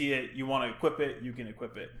 see it, you want to equip it, you can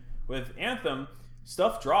equip it. With Anthem,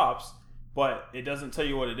 stuff drops, but it doesn't tell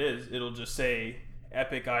you what it is. It'll just say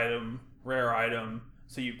epic item, rare item.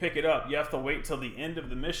 So you pick it up, you have to wait till the end of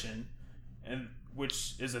the mission, and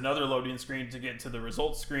which is another loading screen to get to the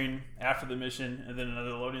results screen after the mission, and then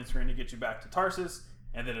another loading screen to get you back to Tarsis,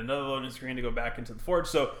 and then another loading screen to go back into the Forge.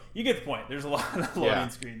 So you get the point. There's a lot of loading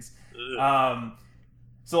screens.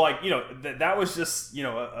 So that was just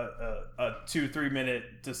a 2-3 minute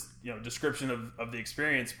description of the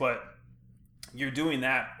experience, but you're doing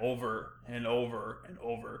that over and over and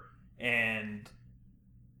over, and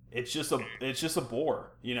it's just a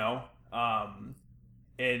bore,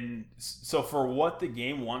 and so for what the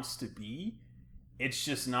game wants to be, it's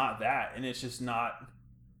just not that, and it's just not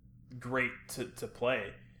great to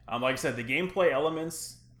play. Like I said, the gameplay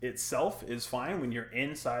elements itself is fine when you're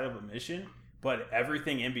inside of a mission, but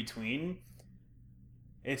everything in between,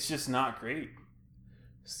 it's just not great.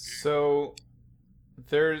 So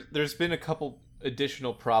there's been a couple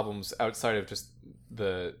additional problems outside of just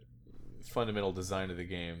the fundamental design of the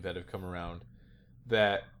game that have come around.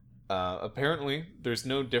 That apparently there's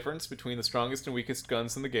no difference between the strongest and weakest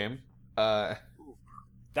guns in the game. That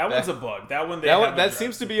one's a bug. That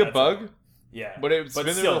seems to be a bug. Yeah, but it's been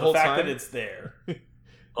there the whole time. The fact that it's there.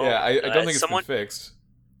 I don't think it's been fixed.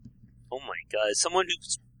 Oh my god! Someone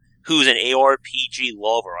who's an ARPG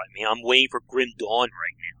lover. I mean, I'm waiting for Grim Dawn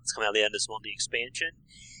right now. It's coming out at the end of this month, the expansion.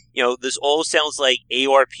 This all sounds like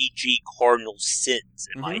ARPG cardinal sins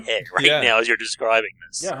in my head now as you're describing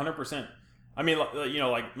this. Yeah, 100%. I mean,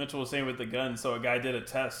 like Mitchell was saying with the gun. So a guy did a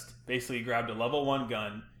test. Basically, grabbed a level 1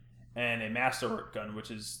 gun and a masterwork gun,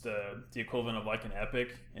 which is the equivalent of like an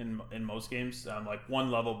epic in most games, like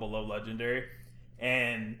one level below legendary,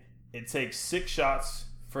 and it takes 6 shots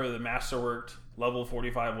for the masterworked level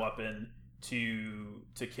 45 weapon to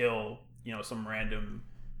kill some random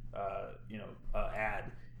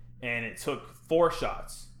ad, and it took 4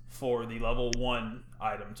 shots for the level 1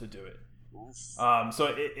 item to do it.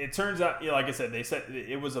 So it turns out, like I said, they said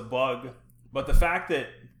it was a bug, but the fact that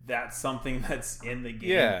that's something that's in the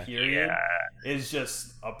game period is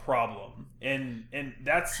just a problem, and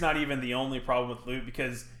that's not even the only problem with loot,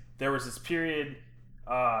 because there was this period,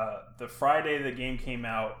 the Friday the game came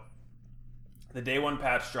out, the day 1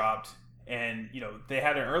 patch dropped, and they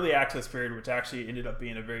had an early access period, which actually ended up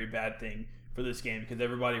being a very bad thing for this game, because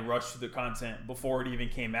everybody rushed through the content before it even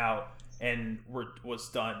came out and was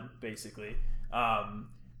done basically.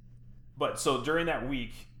 But so during that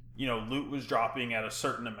week, loot was dropping at a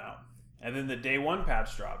certain amount, and then the day 1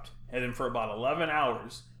 patch dropped, and then for about 11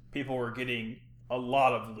 hours people were getting a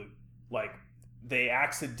lot of loot. Like, they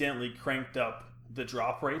accidentally cranked up the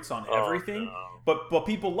drop rates on everything. But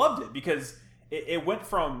people loved it, because it went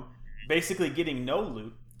from basically getting no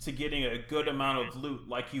loot to getting a good amount of loot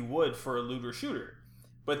like you would for a looter shooter.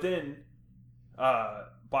 But then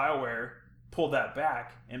BioWare pulled that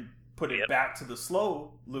back and put it back to the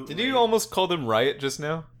slow loot. Did you almost call them Riot just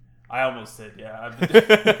now? I almost did, yeah.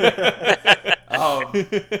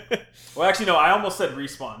 Well, actually, no. I almost said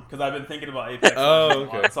Respawn because I've been thinking about Apex. Oh,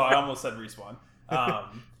 okay. So I almost said Respawn.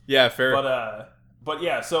 Yeah, fair. But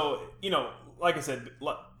yeah. So like I said,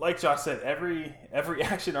 like Josh said, every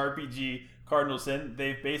action RPG Cardinal Sin,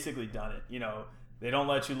 they've basically done it. They don't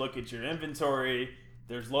let you look at your inventory.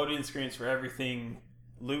 There's loading screens for everything.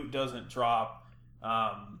 Loot doesn't drop.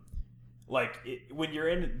 When you're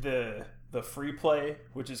in the free play,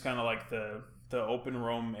 which is kind of like the open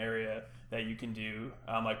roam area that you can do,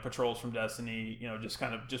 like patrols from Destiny,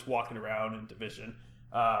 just walking around in Division.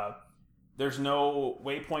 There's no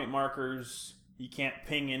waypoint markers. You can't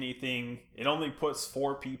ping anything. It only puts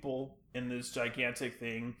 4 people in this gigantic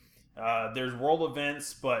thing. There's world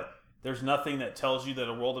events, but there's nothing that tells you that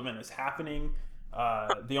a world event is happening.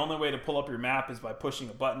 The only way to pull up your map is by pushing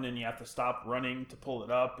a button, and you have to stop running to pull it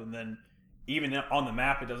up. And then even on the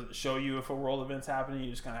map, it doesn't show you if a world event's happening. You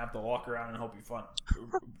just kind of have to walk around and hope you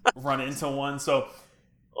run into one. So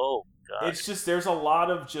it's just, there's a lot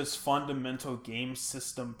of just fundamental game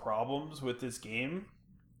system problems with this game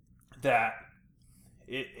that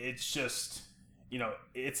it's just,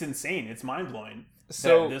 it's insane. It's mind-blowing.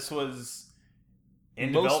 So this was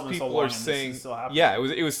in most people are saying, yeah,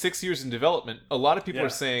 it was 6 years in development. A lot of people are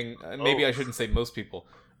saying, maybe I shouldn't say most people.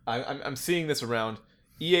 I'm seeing this around.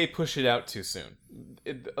 EA pushed it out too soon.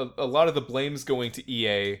 A lot of the blame's going to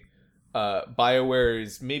EA. BioWare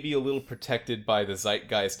is maybe a little protected by the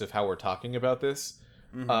zeitgeist of how we're talking about this.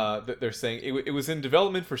 Mm-hmm. They're saying it was in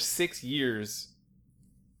development for 6 years,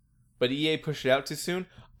 but EA pushed it out too soon.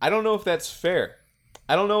 I don't know if that's fair.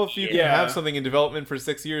 I don't know if you can have something in development for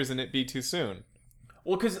 6 years and it be too soon.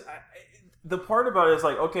 Well, because the part about it is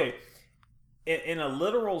like, okay, in a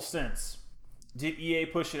literal sense, did EA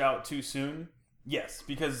push it out too soon? Yes,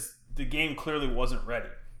 because the game clearly wasn't ready.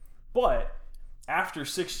 But after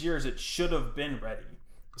 6 years, it should have been ready.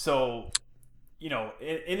 So, and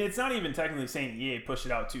it's not even technically saying EA pushed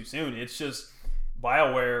it out too soon. It's just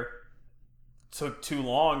BioWare took too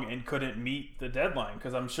long and couldn't meet the deadline.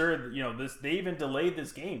 Because I'm sure, they even delayed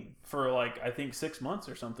this game for I think 6 months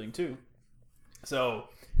or something too. So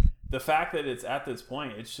the fact that it's at this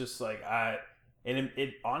point, it's just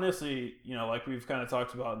it honestly, like we've kind of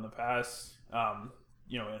talked about in the past,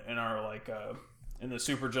 in our in the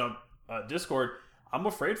Super Jump Discord, I'm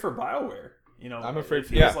afraid for BioWare. I'm afraid. It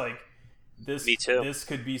feels like this. Me too. This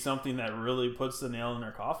could be something that really puts the nail in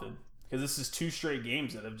their coffin, because this is 2 straight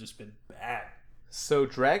games that have just been bad. So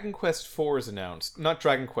Dragon Quest 4 is announced. Not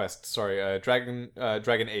Dragon Quest. Sorry, Dragon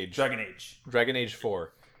Age. Dragon Age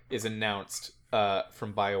 4 is announced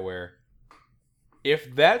from BioWare.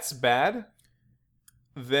 If that's bad,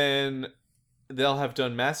 then they'll have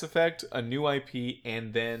done Mass Effect, a new IP,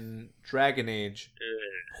 and then Dragon Age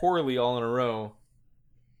poorly all in a row.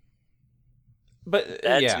 But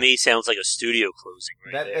that to me sounds like a studio closing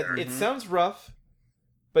there. It sounds rough,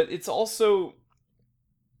 but it's also...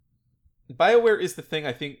 BioWare is the thing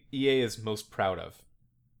I think EA is most proud of,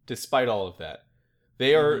 despite all of that.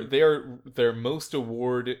 They are their most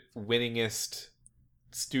award-winningest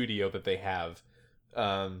studio that they have.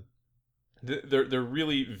 They're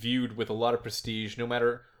really viewed with a lot of prestige, no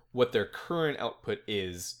matter what their current output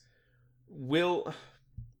is. Never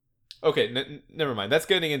mind. That's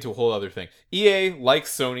getting into a whole other thing. EA, like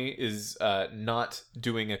Sony, is not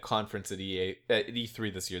doing a conference at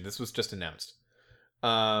E3 this year. This was just announced.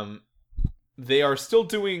 They are still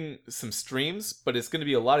doing some streams, but it's going to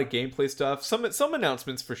be a lot of gameplay stuff. Some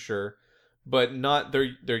announcements for sure, but not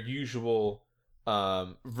their usual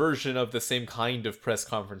version of the same kind of press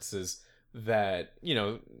conferences that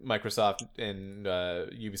Microsoft and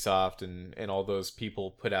Ubisoft and all those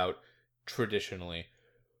people put out traditionally.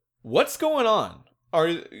 What's going on?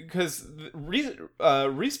 Because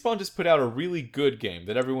Respawn just put out a really good game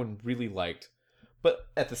that everyone really liked, but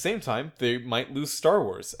at the same time they might lose Star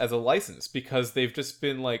Wars as a license because they've just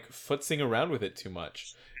been footsing around with it too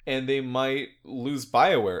much, and they might lose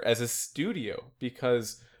BioWare as a studio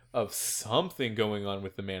because of something going on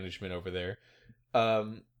with the management over there.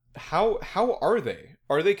 How are they?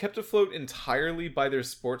 Are they kept afloat entirely by their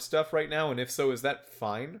sports stuff right now? And if so, is that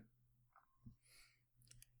fine?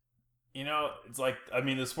 It's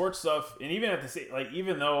the sports stuff, and even at the same,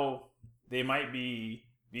 even though they might be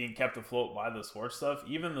being kept afloat by the sports stuff,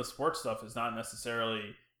 even the sports stuff is not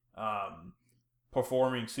necessarily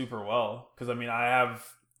performing super well. Because I have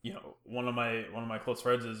one of my close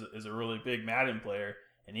friends is a really big Madden player,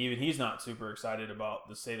 and even he's not super excited about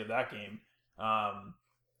the state of that game.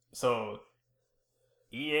 So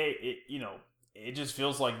EA, it just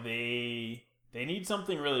feels like they need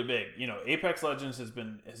something really big. Apex Legends has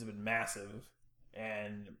been massive,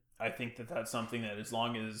 and I think that's something that as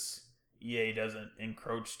long as EA doesn't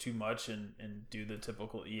encroach too much and do the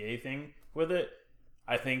typical EA thing with it,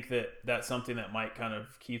 I think that's something that might kind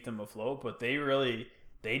of keep them afloat. But they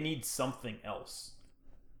need something else.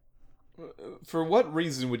 For what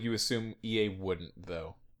reason would you assume EA wouldn't,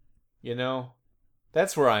 though?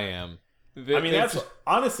 That's where I am. That's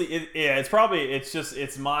honestly,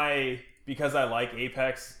 because I like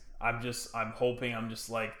Apex. I'm hoping. I'm just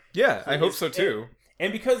like, yeah, I hope so too.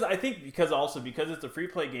 And because it's a free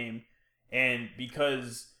play game, and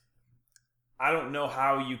because I don't know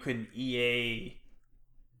how you can EA.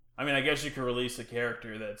 I guess you could release a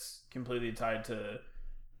character that's completely tied to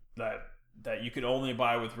that you could only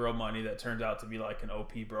buy with real money that turns out to be like an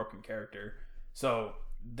OP broken character. So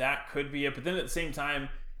that could be it. But then at the same time,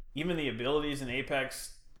 even the abilities in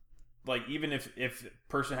Apex, like even if a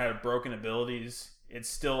person had broken abilities, it's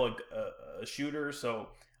still a shooter. So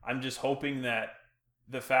I'm just hoping that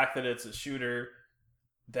the fact that it's a shooter,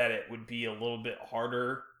 that it would be a little bit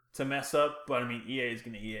harder to mess up. But EA is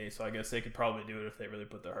going to EA, so I guess they could probably do it if they really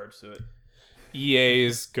put their hearts to it. EA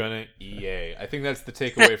is gonna EA. I think that's the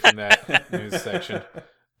takeaway from that news section.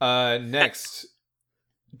 Next,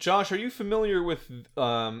 Josh, are you familiar with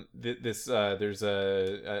this? There's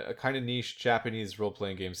a kind of niche Japanese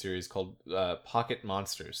role-playing game series called Pocket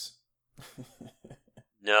Monsters.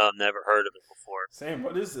 No, I've never heard of it before. Sam,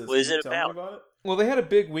 what is this? What is it about? Well, they had a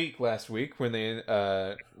big week last week when they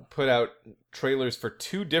put out trailers for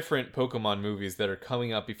 2 different Pokemon movies that are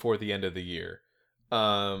coming up before the end of the year.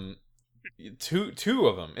 Two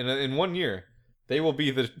of them in 1 year. They will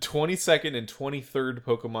be the 22nd and 23rd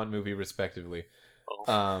Pokemon movie, respectively.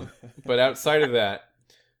 But outside of that,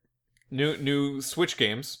 new Switch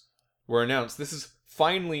games were announced. This is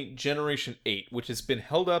finally Generation 8, which has been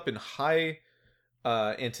held up in high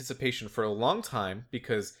anticipation for a long time,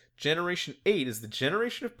 because Generation 8 is the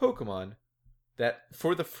generation of Pokemon that,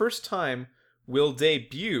 for the first time, will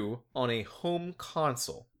debut on a home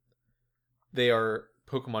console. They are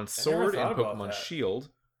Pokemon Sword and Pokemon Shield.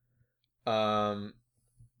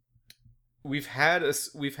 We've had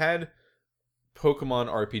Pokemon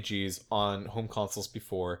RPGs on home consoles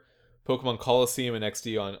before. Pokemon Colosseum and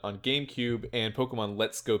XD on GameCube, and Pokemon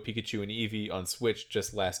Let's Go Pikachu and Eevee on Switch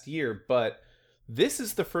just last year, but this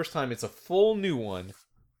is the first time it's a full new one.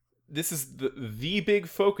 This is the big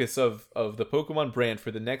focus of the Pokemon brand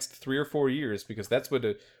for the next 3 or 4 years, because that's what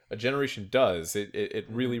a generation does. It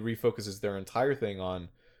really refocuses their entire thing on...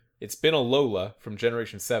 It's been Alola from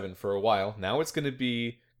Generation 7 for a while. Now it's going to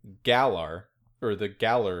be Galar, or the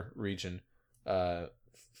Galar region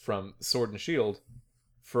from Sword and Shield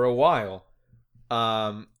for a while.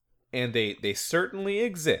 And they certainly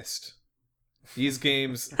exist. These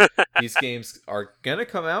games are gonna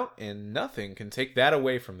come out, and nothing can take that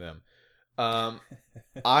away from them.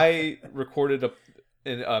 I recorded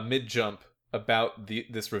a mid jump about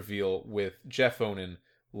this reveal with Jeff Onan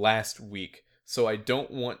last week, so I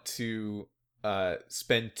don't want to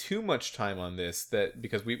spend too much time on this,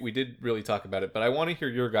 because we did really talk about it. But I want to hear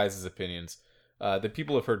your guys' opinions. The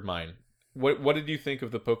people have heard mine. What did you think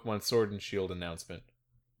of the Pokemon Sword and Shield announcement?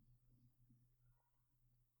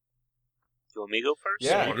 Do you want me to go first?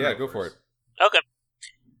 Yeah, go for it. Okay.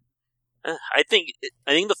 I think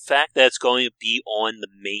the fact that it's going to be on the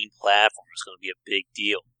main platform is going to be a big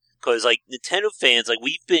deal. Because, Nintendo fans,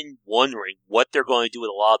 we've been wondering what they're going to do with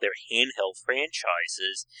a lot of their handheld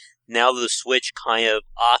franchises now that the Switch kind of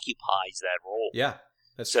occupies that role. Yeah,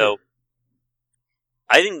 that's true.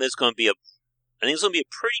 I think it's going to be a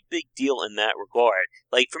pretty big deal in that regard.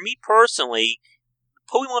 For me personally,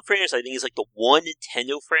 Pokemon franchise, I think, is the one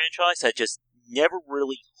Nintendo franchise that just never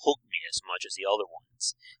really hooked me as much as the other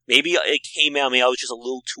ones. Maybe it came out, maybe I was just a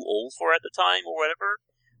little too old for it at the time or whatever,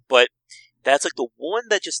 but that's the one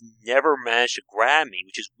that just never managed to grab me,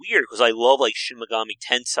 which is weird because I love Shin Megami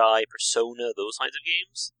Tensei, Persona, those kinds of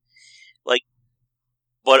games.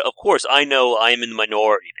 But of course, I know I am in the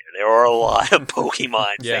minority there. There are a lot of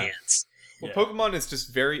Pokemon fans. Well, Pokemon is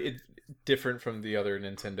just very different from the other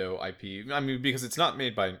Nintendo IP. Because it's not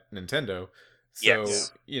made by Nintendo. So,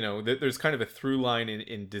 there's kind of a through line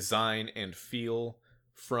in design and feel,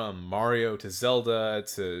 from Mario to Zelda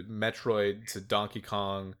to Metroid to Donkey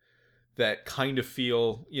Kong, that kind of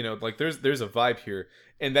feel, there's a vibe here.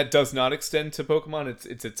 And that does not extend to Pokemon.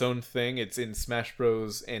 It's its own thing. It's in Smash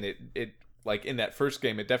Bros. And it in that first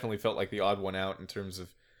game, it definitely felt like the odd one out in terms of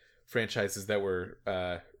franchises that were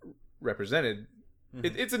represented.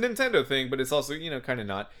 Mm-hmm. It's a Nintendo thing, but it's also, kind of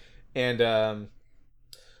not. And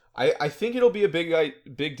I think it'll be a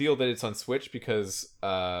big deal that it's on Switch because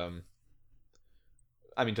I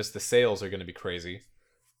mean, just the sales are going to be crazy.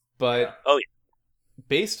 But Oh, yeah.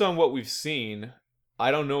 Based on what we've seen,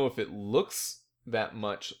 I don't know if it looks that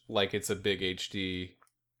much like it's a big HD.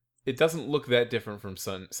 It doesn't look that different from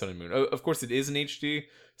Sun and Moon. Of course, it is an HD,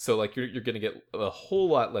 so like you're going to get a whole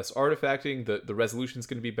lot less artifacting. The resolution's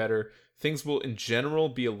going to be better. Things will, in general,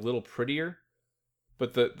 be a little prettier.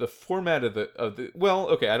 But the format of the well,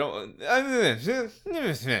 okay, I don't.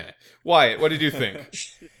 Wyatt, what did you think?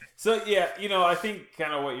 So yeah, I think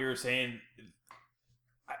kind of what you were saying.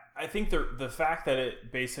 I think the fact that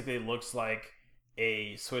it basically looks like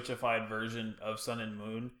a Switchified version of Sun and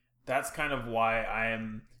Moon, that's kind of why I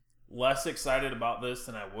am less excited about this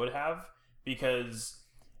than I would have, because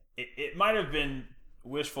it might have been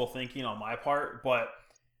wishful thinking on my part, but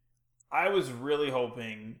I was really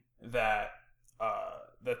hoping that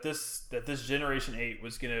this Generation 8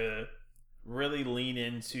 was going to really lean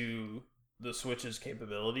into the Switch's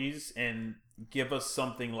capabilities and give us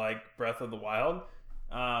something like Breath of the Wild.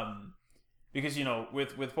 Because,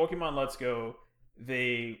 with Pokemon Let's Go,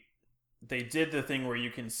 they did the thing where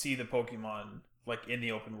you can see the Pokemon like in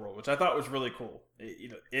the open world, which I thought was really cool.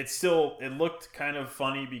 It looked kind of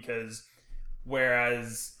funny because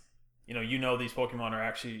whereas, these Pokemon are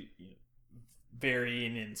actually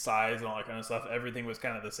varying in size and all that kind of stuff. Everything was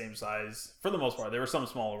kind of the same size for the most part. There were some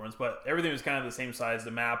smaller ones, but everything was kind of the same size.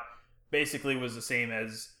 The map basically was the same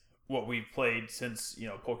as what we've played since,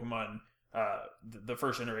 Pokemon, the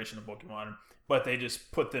first generation of Pokemon, but they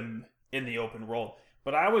just put them in the open world.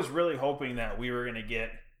 But I was really hoping that we were going to get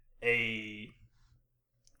a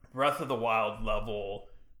Breath of the Wild level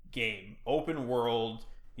game, open world,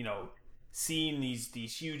 seeing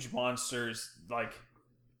these huge monsters, like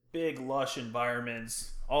big lush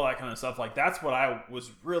environments, all that kind of stuff. Like that's what I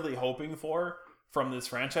was really hoping for from this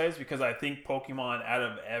franchise, because I think Pokemon, out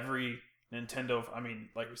of every Nintendo, I mean,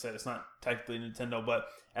 like we said, it's not technically Nintendo, but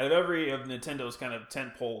out of every of Nintendo's kind of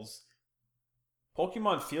tent poles,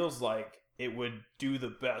 Pokemon feels like it would do the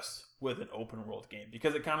best with an open world game,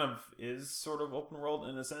 because it kind of is sort of open world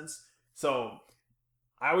in a sense. So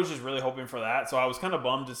I was just really hoping for that. So I was kind of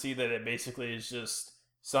bummed to see that it basically is just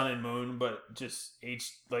Sun and Moon, but just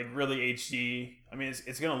really HD. I mean,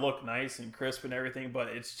 it's going to look nice and crisp and everything, but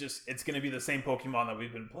it's going to be the same Pokemon that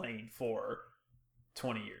we've been playing for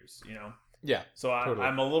 20 years, Yeah. So totally.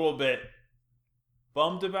 I'm a little bit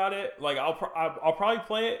bummed about it. Like I'll probably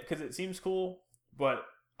play it because it seems cool, but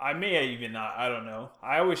I may even not. I don't know.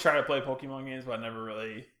 I always try to play Pokemon games, but I never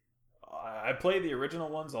really. I played the original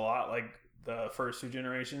ones a lot, like the first two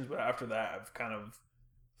generations, but after that, I've kind of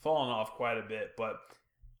fallen off quite a bit. But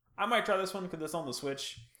I might try this one because it's on the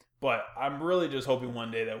Switch. But I'm really just hoping one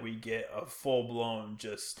day that we get a full blown,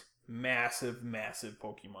 just massive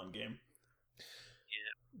Pokemon game.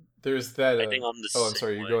 Yeah. There's that. I think I'm the I'm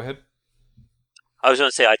sorry. You go ahead. I was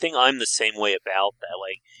going to say, I think I'm the same way about that.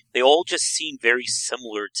 Like, they all just seem very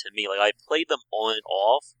similar to me. Like, I played them on and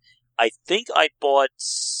off. I think I bought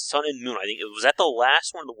Sun and Moon. I think was that the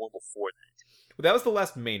last one or the one before that? Well, that was the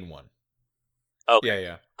last main one. Okay.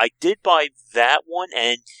 Yeah. I did buy that one,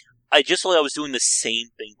 and I just thought I was doing the same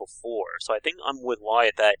thing before. So I think I'm with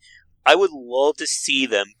Wyatt that I would love to see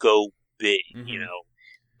them go big,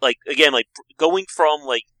 Like, again, like, going from,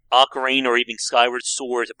 like, Ocarina or even Skyward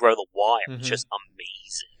Sword to Breath of the Wild. It's just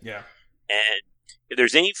amazing. Yeah. And if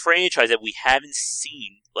there's any franchise that we haven't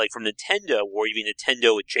seen, like from Nintendo or even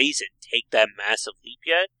Nintendo adjacent, take that massive leap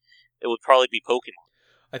yet, it would probably be Pokemon.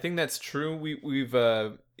 I think that's true. We've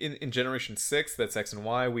in Generation 6, that's X and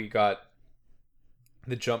Y, we got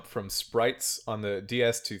the jump from sprites on the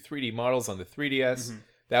DS to 3D models on the 3DS.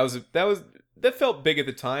 That felt big at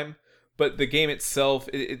the time. But the game itself,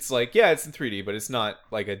 it's like, yeah, it's in 3D, but it's not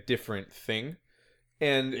like a different thing.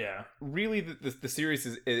 And really, the series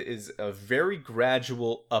is a very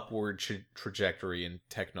gradual upward trajectory in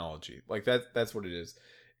technology. Like that's what it is.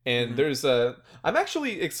 And there's I'm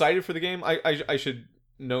actually excited for the game. I should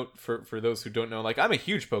note for those who don't know, like I'm a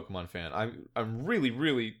huge Pokemon fan. I'm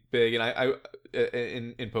really big, and I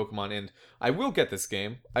in Pokemon, and I will get this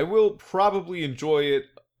game. I will probably enjoy it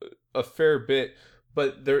a fair bit.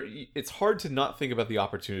 But it's hard to not think about the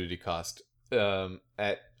opportunity cost of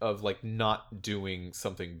like not doing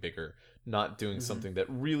something bigger, not doing something that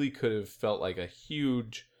really could have felt like a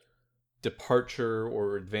huge departure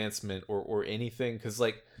or advancement or anything. Because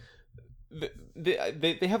like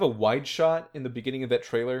they have a wide shot in the beginning of that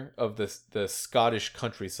trailer of the Scottish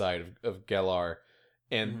countryside of Galar,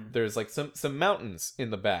 and there's like some mountains in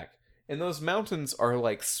the back, and those mountains are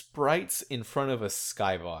like sprites in front of a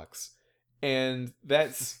skybox. And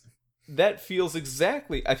that's that feels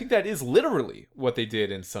exactly, I think that is literally what they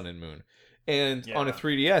did in Sun and Moon. And on a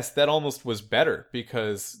 3DS, that almost was better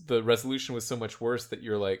because the resolution was so much worse that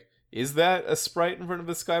you're like, is that a sprite in front of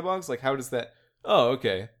the skybox? Like, how does that... Oh,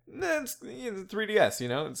 okay. It's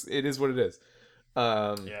 3DS, it is what it is.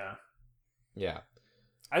 Yeah.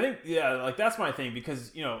 I think, like, that's my thing,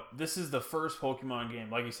 because, this is the first Pokemon game.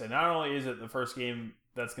 Like you said, not only is it the first game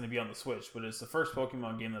that's going to be on the Switch, but it's the first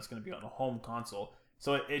Pokemon game that's going to be on a home console.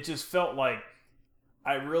 So it just felt like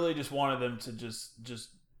I really just wanted them to just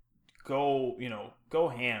go, go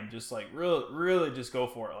ham. Just, like, really just go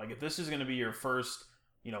for it. Like, if this is going to be your first,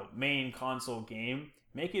 main console game,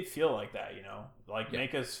 make it feel like that, Like,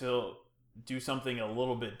 make us do something a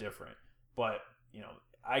little bit different. But,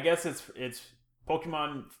 I guess it's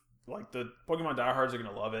Pokemon, like, the Pokemon diehards are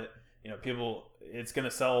going to love it. It's going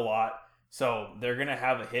to sell a lot. So they're going to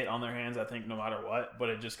have a hit on their hands, I think, no matter what. But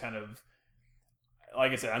it just kind of,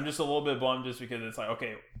 like I said, I'm just a little bit bummed just because it's like,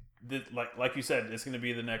 okay, like you said, it's going to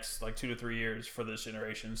be the next, like, 2 to 3 years for this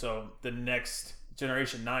generation. So the next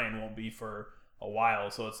Generation 9 won't be for a while.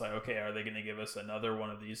 So it's like, okay, are they going to give us another one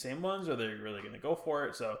of these same ones? Or are they really going to go for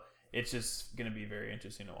it? So it's just going to be very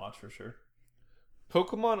interesting to watch for sure.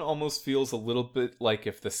 Pokemon almost feels a little bit like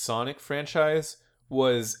if the Sonic franchise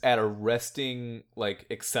was at a resting, like,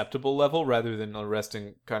 acceptable level rather than a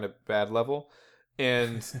resting kind of bad level.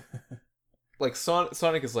 And like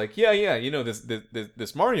Sonic is like,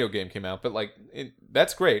 this Mario game came out, but like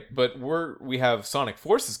that's great, but we have Sonic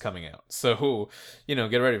Forces coming out, so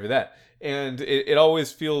get ready for that. And it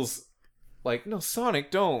always feels like, no, Sonic,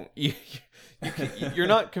 don't you're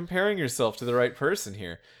not comparing yourself to the right person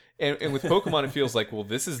here. And with Pokemon, it feels like, well,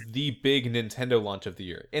 this is the big Nintendo launch of the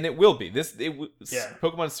year, and it will be.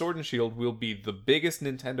 Pokemon Sword and Shield will be the biggest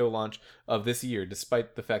Nintendo launch of this year,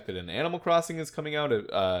 despite the fact that an Animal Crossing is coming out.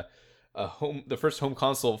 The first home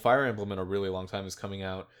console, Fire Emblem, in a really long time is coming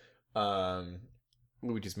out.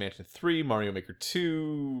 Luigi's Mansion 3, Mario Maker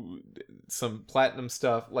 2, some Platinum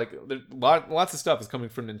stuff. Like, lots of stuff is coming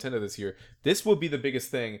from Nintendo this year. This will be the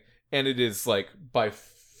biggest thing, and it is, like, by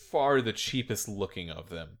far the cheapest looking of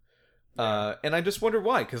them. And I just wonder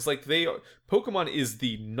why, because, like, Pokemon is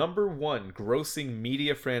the #1 grossing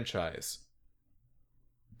media franchise,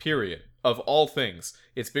 period, of all things.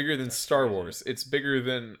 It's bigger than Star Wars. It's bigger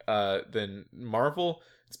than Marvel.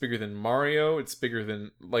 It's bigger than Mario. It's bigger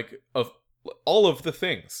than, like, of all of the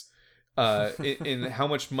things, in how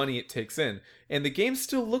much money it takes in. And the games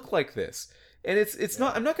still look like this. And it's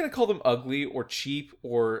not, I'm not going to call them ugly or cheap,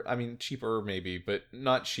 or, I mean, cheaper maybe, but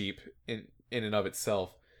not cheap in and of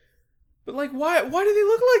itself. But, like, why do they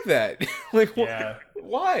look like that? Like,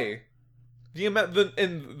 why?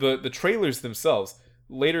 The trailers themselves,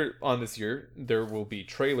 later on this year, there will be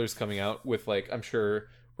trailers coming out with, like, I'm sure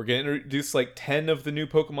we're going to introduce, like, 10 of the new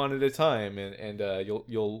Pokemon at a time, and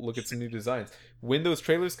you'll look at some new designs. When those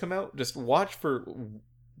trailers come out, just watch for,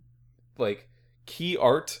 like, key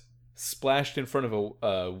art splashed in front of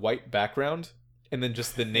a white background, and then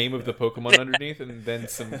just the name of the Pokemon underneath, and then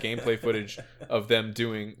some gameplay footage of them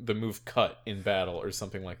doing the move cut in battle or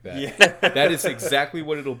something like that. Yeah. That is exactly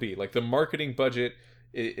what it'll be. Like, the marketing budget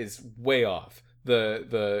is way off.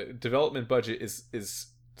 The development budget is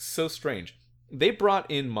so strange. They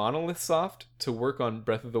brought in Monolith Soft to work on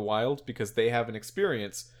Breath of the Wild because they have an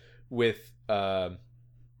experience with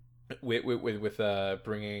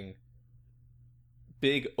bringing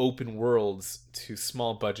big open worlds to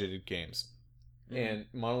small budgeted games. And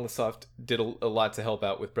Monolith Soft did a lot to help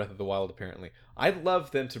out with Breath of the Wild, apparently. I'd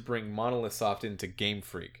love them to bring Monolith Soft into Game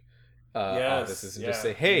Freak offices and just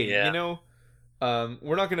say, hey,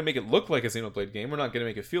 we're not going to make it look like a Xenoblade game. We're not going to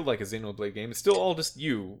make it feel like a Xenoblade game. It's still all just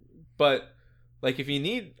you. But, like, if you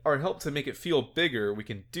need our help to make it feel bigger, we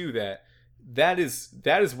can do that. That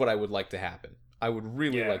is what I would like to happen. I would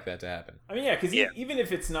really like that to happen. I mean, because even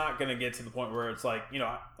if it's not going to get to the point where it's like,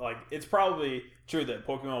 like, it's probably true that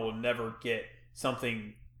Pokemon will never get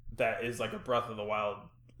something that is like a Breath of the Wild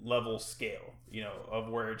level scale, of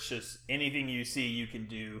where it's just anything you see you can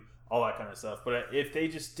do, all that kind of stuff. But if they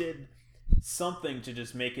just did something to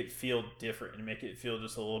just make it feel different and make it feel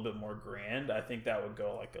just a little bit more grand, I think that would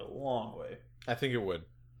go, like, a long way. I think it would.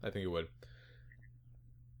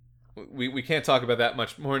 We can't talk about that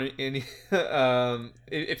much more.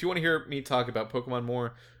 If you want to hear me talk about Pokemon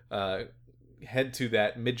more, head to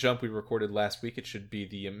that mid-jump we recorded last week. It should be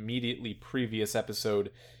the immediately previous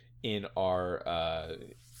episode in our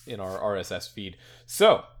RSS feed.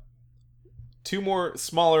 So, 2 more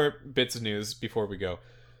smaller bits of news before we go.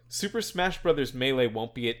 Super Smash Bros. Melee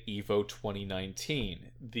won't be at EVO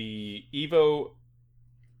 2019. The EVO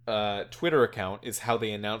Twitter account is how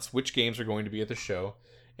they announce which games are going to be at the show.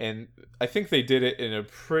 and I think they did it in a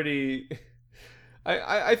pretty.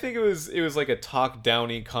 I think it was like a talk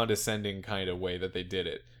downy, condescending kind of way that they did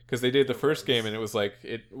it, because they did the first game and it was like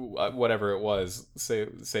whatever it was. Say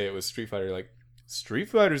it was Street Fighter, like Street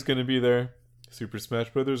Fighter's gonna be there, Super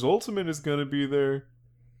Smash Brothers Ultimate is gonna be there,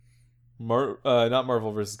 not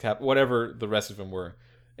Marvel vs. Cap, whatever the rest of them were,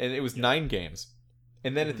 and it was 9 games,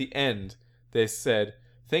 and then at the end they said,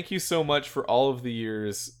 "Thank you so much for all of the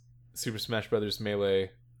years, Super Smash Brothers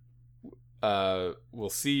Melee. We'll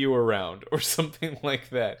see you around," or something like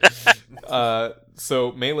that.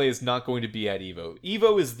 So Melee is not going to be at EVO.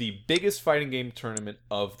 EVO is the biggest fighting game tournament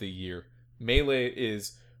of the year. Melee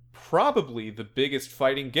is probably the biggest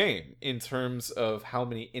fighting game in terms of how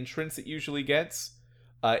many entrants it usually gets.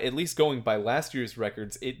 At least going by last year's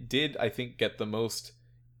records, it did, I think, get the most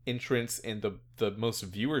entrants and the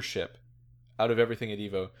most viewership out of everything at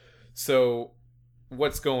EVO. So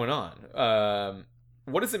what's going on?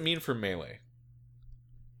 What does it mean for Melee?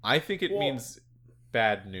 I think it means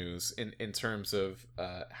bad news in terms of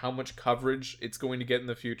how much coverage it's going to get in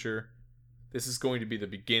the future. This is going to be the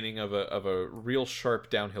beginning of a real sharp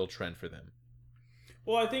downhill trend for them.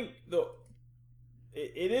 Well, I think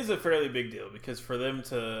it is a fairly big deal, because for them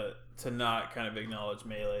to not kind of acknowledge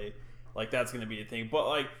Melee, like, that's going to be a thing. But,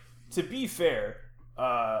 like, to be fair,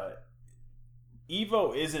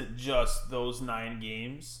 EVO isn't just those 9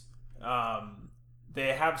 games.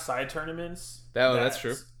 They have side tournaments. That's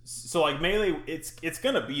true. So, like, Melee, it's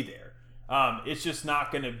going to be there. It's just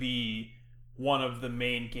not going to be one of the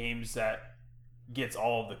main games that gets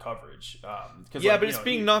all of the coverage. But it's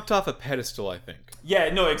being knocked off a pedestal, I think.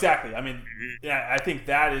 Yeah, no, exactly. I mean, yeah, I think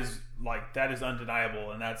that is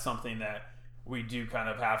undeniable, and that's something that we do kind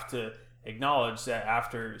of have to acknowledge, that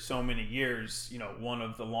after so many years, one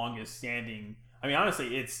of the longest standing. I mean,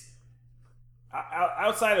 honestly, it's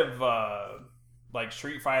outside of like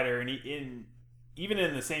Street Fighter, and even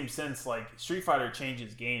in the same sense, like, Street Fighter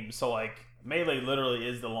changes games, so, like, Melee literally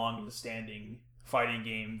is the longest standing fighting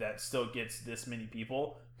game that still gets this many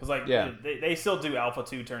people, because, like, they still do Alpha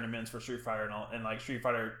 2 tournaments for Street Fighter and like Street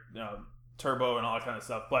Fighter Turbo and all that kind of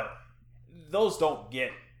stuff, but those don't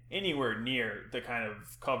get anywhere near the kind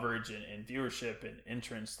of coverage and viewership and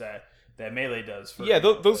entrance that Melee does.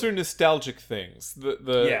 Those are nostalgic things.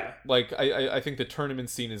 Like, I think the tournament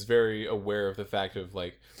scene is very aware of the fact of,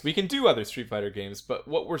 like, we can do other Street Fighter games, but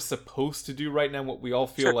what we're supposed to do right now, what we all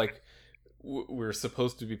feel like we're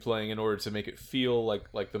supposed to be playing in order to make it feel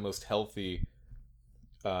like the most healthy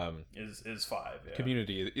is 5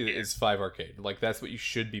 community is 5 Arcade. Like, that's what you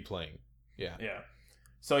should be playing.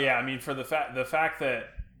 So I mean, for the fact that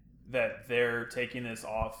they're taking this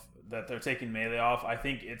off, that they're taking Melee off, I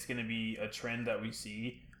think it's going to be a trend that we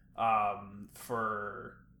see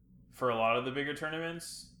for a lot of the bigger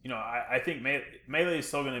tournaments. I think Melee is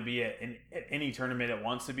still going to be at any tournament it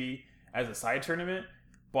wants to be as a side tournament,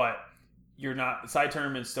 but side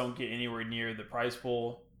tournaments don't get anywhere near the prize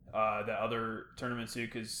pool that other tournaments do,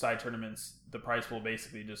 because side tournaments, the prize pool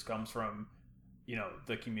basically just comes from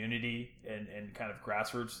the community and kind of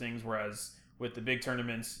grassroots things, whereas with the big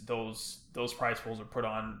tournaments, those prize pools are put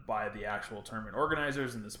on by the actual tournament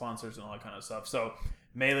organizers and the sponsors and all that kind of stuff. So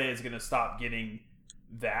Melee is going to stop getting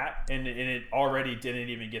that, and it already didn't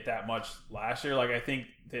even get that much last year. Like, I think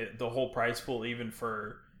the whole prize pool, even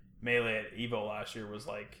for Melee at EVO last year, was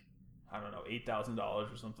like, I don't know,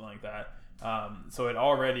 $8,000 or something like that. So it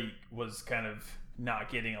already was kind of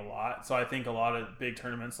not getting a lot. So I think a lot of big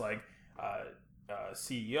tournaments like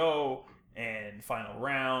CEO and Final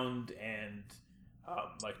Round and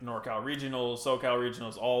like NorCal Regionals, SoCal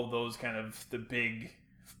Regionals, all of those kind of the big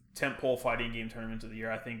tentpole fighting game tournaments of the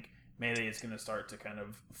year, I think Melee is going to start to kind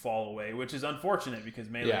of fall away, which is unfortunate, because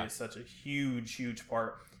Melee is such a huge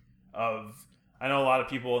part of... I know a lot of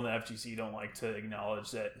people in the FGC don't like to acknowledge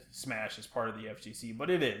that Smash is part of the FGC, but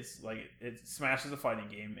it is. Like, Smash is a fighting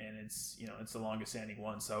game, and it's the longest standing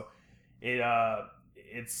one. So it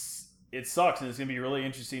sucks, and it's gonna be really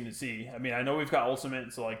interesting to see. I mean, I know we've got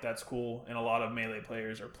Ultimate, so, like, that's cool, and a lot of Melee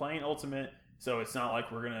players are playing Ultimate, so it's not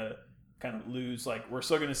like we're gonna kind of lose. Like, we're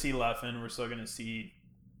still gonna see Leffen, we're still gonna see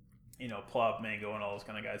Plub, Mango, and all those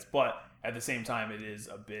kind of guys, but at the same time, it's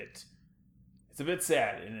a bit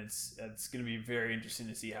sad, and it's going to be very interesting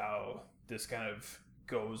to see how this kind of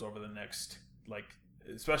goes over the next, like,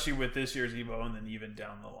 especially with this year's EVO, and then even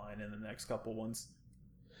down the line in the next couple ones.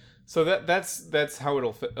 So that's how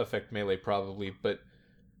it'll affect Melee, probably. But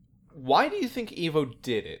why do you think EVO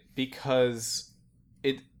did it? Because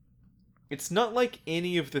it's not like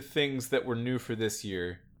any of the things that were new for this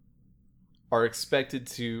year are expected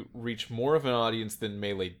to reach more of an audience than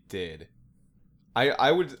Melee did.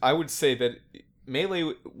 I would say that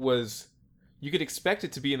Melee was, you could expect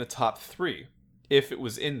it to be in the top 3 if it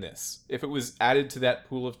was in this. If it was added to that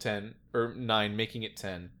pool of 10 or 9, making it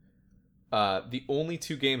 10. The only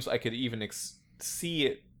 2 games I could even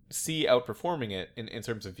see outperforming it in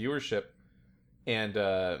terms of viewership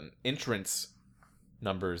and entrance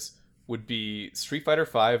numbers would be Street Fighter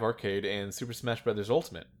V Arcade and Super Smash Bros.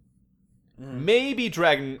 Ultimate. Maybe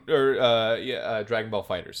Dragon Ball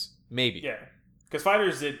FighterZ. Maybe. Yeah, because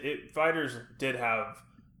Fighters did have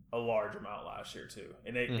a large amount last year too,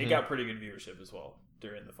 and it got pretty good viewership as well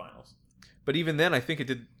during the finals. But even then, I think it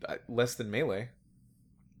did less than Melee.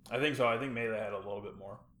 I think so. I think Melee had a little bit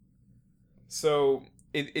more. So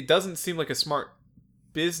it doesn't seem like a smart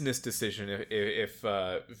business decision if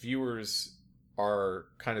viewers are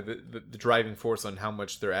kind of the driving force on how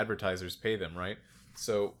much their advertisers pay them, right?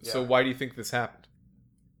 So why do you think this happened?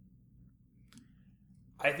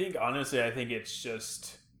 I think it's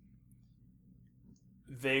just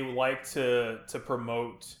they like to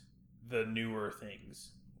promote the newer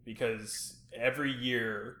things, because every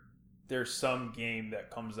year there's some game that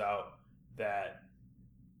comes out that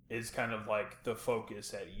is kind of like the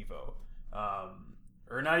focus at EVO.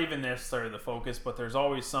 Or not even necessarily the focus, but there's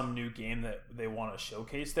always some new game that they want to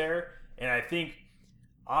showcase there. And I think,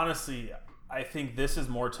 honestly, this is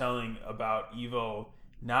more telling about EVO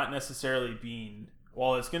not necessarily being,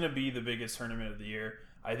 while it's going to be the biggest tournament of the year,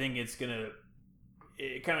 I think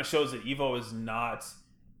it kind of shows that EVO is not,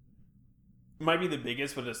 might be the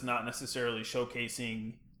biggest, but it's not necessarily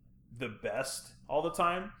showcasing the best all the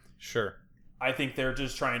time. Sure. I think they're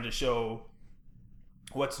just trying to show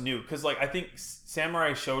what's new, because I think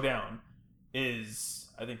Samurai Showdown I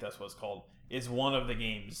think that's what it's called, is one of the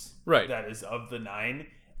games that is of the 9,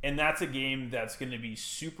 and that's a game that's going to be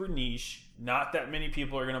super niche. Not that many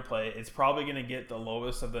people are going to play. It's probably going to get the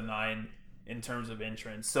lowest of the 9 in terms of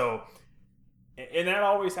entrance. So, and that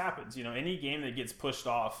always happens. Any game that gets pushed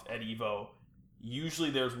off at EVO, usually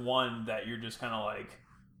there's one that you're just kind of like,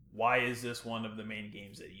 why is this one of the main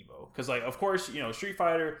games at EVO? Because of course, Street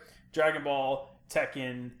Fighter, Dragon Ball,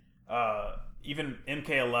 Tekken, even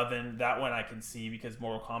MK11, that one I can see, because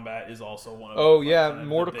Mortal Kombat is also one of the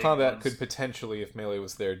Mortal Kombat ones. Could potentially, if Melee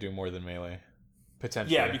was there, do more than Melee.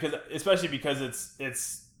 Potentially. Yeah, especially because this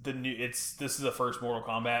is the first Mortal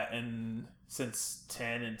Kombat since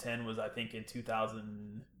 10, and 10 was, I think, in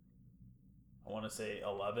 2000, I want to say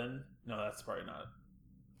 11. No, that's probably not.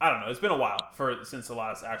 I don't know. It's been a while since the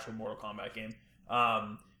last actual Mortal Kombat game.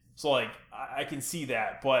 So I can see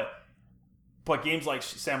that, but games like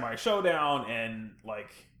Samurai Showdown and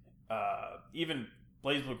even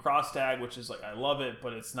BlazBlue Cross Tag, which is I love it,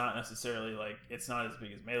 but it's not necessarily it's not as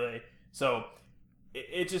big as Melee. So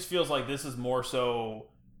it just feels like this is more so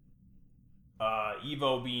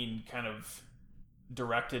EVO being kind of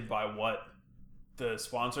directed by what the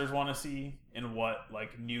sponsors want to see and what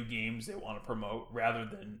new games they want to promote, rather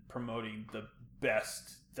than promoting the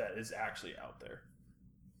best that is actually out there.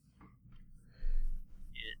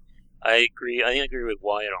 I agree. I agree with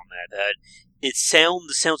Wyatt on that. It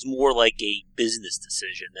sounds more like a business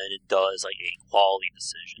decision than it does like a quality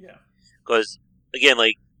decision. Yeah. Because again,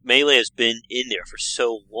 Melee has been in there for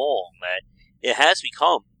so long that it has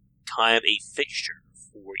become kind of a fixture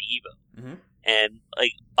for EVO. Mm-hmm. And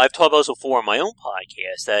I've talked about this before on my own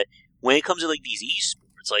podcast, that when it comes to these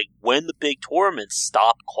esports, when the big tournaments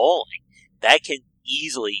stop calling, that can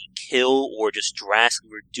easily kill or just drastically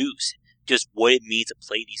reduce just what it means to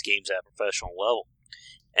play these games at a professional level.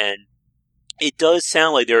 And it does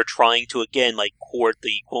sound like they're trying to, again, court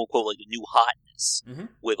the quote-unquote, the new hotness,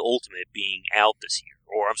 with Ultimate being out this year,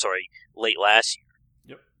 or I'm sorry, late last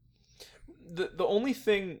year. Yep. The only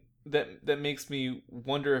thing that makes me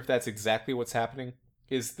wonder if that's exactly what's happening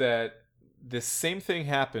is that this same thing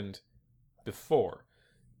happened before.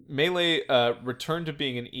 Melee returned to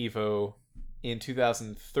being an EVO in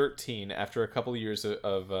 2013 after a couple of years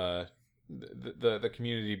of the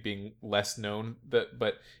community being less known.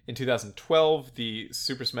 But in 2012, the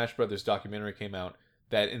Super Smash Bros. Documentary came out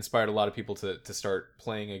that inspired a lot of people to start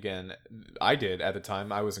playing again. I did at the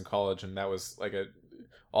time. I was in college, and that was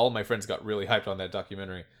all of my friends got really hyped on that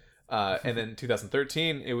documentary. And then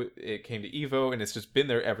 2013, it came to EVO, and it's just been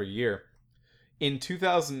there every year. In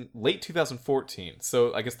late 2014,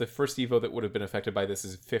 so I guess the first EVO that would have been affected by this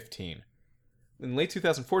is 15. In late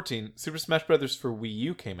 2014, Super Smash Bros. For Wii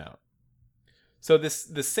U came out. So the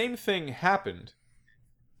same thing happened,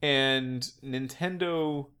 and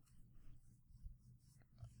Nintendo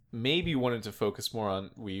maybe wanted to focus more on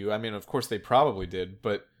Wii U. I mean, of course they probably did,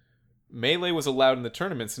 but Melee was allowed in the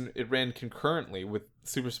tournaments, and it ran concurrently with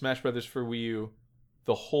Super Smash Bros. For Wii U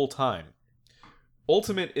the whole time.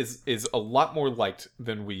 Ultimate is a lot more liked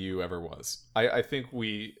than Wii U ever was. I think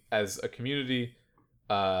we, as a community,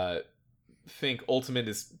 think Ultimate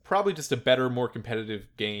is probably just a better, more competitive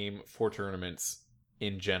game for tournaments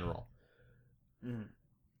in general. Mm.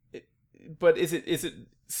 But is it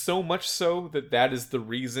so much so that is the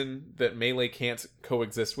reason that Melee can't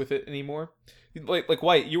coexist with it anymore? Like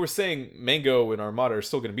Wyatt, you were saying Mango and Armada are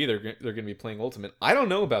still going to be there. They're going to be playing Ultimate. I don't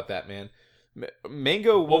know about that, man.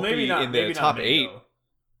 Mango won't be in the top 8.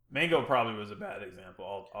 Mango probably was a bad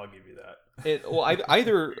example. I'll give you that.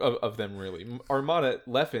 Either of them really. Armada,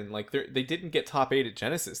 Leffen, like they didn't get top 8 at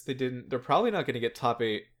Genesis. They're probably not going to get top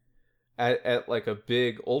 8 at like a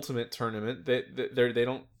big Ultimate tournament. They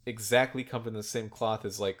don't exactly come from the same cloth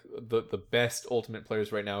as like the best Ultimate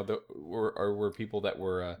players right now that were people that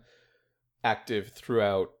were active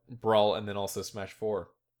throughout Brawl and then also Smash 4.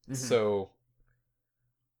 Mm-hmm. So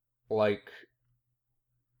like,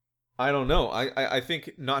 I don't know. I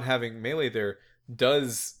think not having Melee there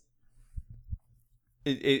does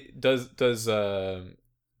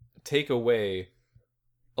take away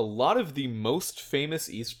a lot of the most famous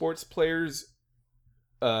esports players'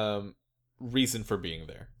 reason for being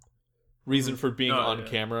there, reason for being on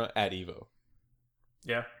camera at Evo.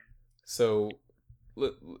 Yeah. So,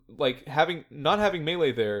 like not having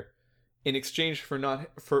Melee there, in exchange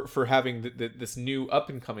for having this new up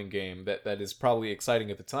and coming game that is probably exciting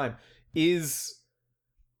at the time, is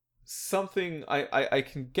something I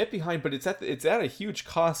can get behind, but it's at a huge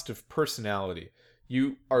cost of personality.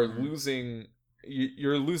 You are losing.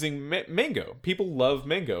 You're losing Mango. People love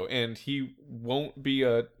Mango, and he won't be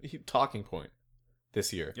a talking point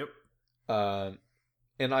this year. Yep.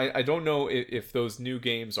 And I don't know if those new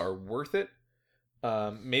games are worth it.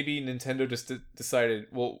 Maybe Nintendo just decided,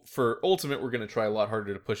 well, for Ultimate, we're going to try a lot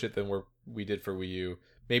harder to push it than we did for Wii U.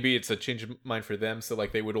 Maybe it's a change of mind for them, so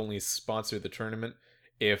like they would only sponsor the tournament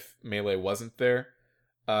if Melee wasn't there.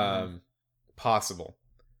 Possible.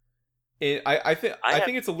 I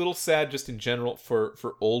think it's a little sad just in general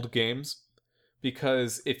for old games,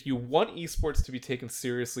 because if you want esports to be taken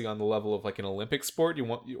seriously on the level of like an Olympic sport,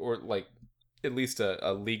 or like at least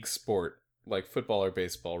a league sport like football or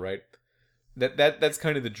baseball, right? That's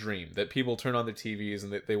kind of the dream, that people turn on their TVs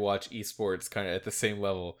and that they watch esports kind of at the same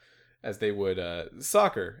level as they would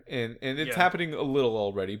soccer, and it's happening a little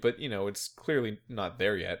already, but it's clearly not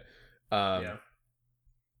there yet.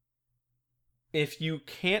 If you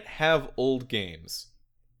can't have old games,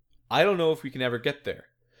 I don't know if we can ever get there,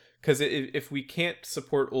 because if we can't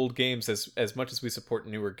support old games as much as we support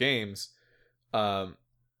newer games, that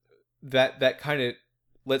kind of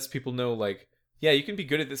lets people know, like, yeah, you can be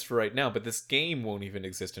good at this for right now, but this game won't even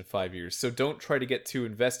exist in 5 years. So don't try to get too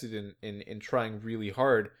invested in trying really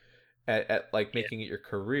hard at like making it your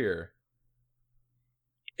career.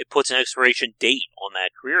 It puts an expiration date on that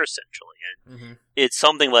career, essentially. And it's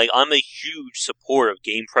something like, I'm a huge supporter of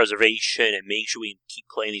game preservation and making sure we can keep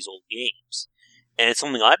playing these old games. And it's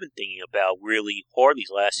something I've been thinking about really hard these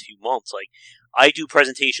last few months. Like, I do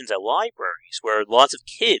presentations at libraries where lots of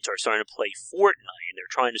kids are starting to play Fortnite, and they're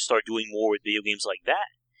trying to start doing more with video games like that.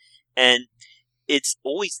 And it's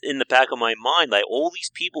always in the back of my mind, like, all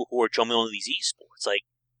these people who are jumping on these esports, like,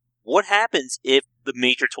 what happens if the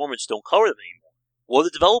major tournaments don't cover them anymore? Well,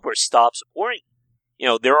 the developers stop supporting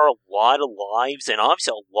them. There are a lot of lives and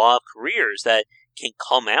obviously a lot of careers that can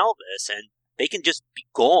come out of this, and they can just be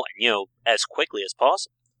gone, as quickly as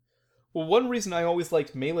possible. Well, one reason I always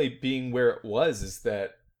liked Melee being where it was is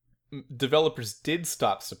that developers did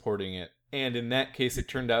stop supporting it, and in that case it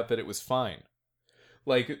turned out that it was fine.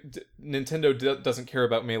 Like, Nintendo doesn't care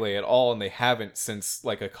about Melee at all, and they haven't since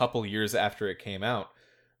like a couple years after it came out.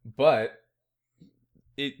 But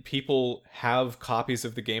people have copies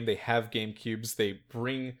of the game, they have GameCubes,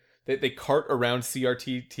 they cart around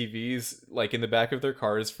CRT TVs like in the back of their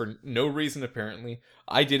cars for no reason, apparently.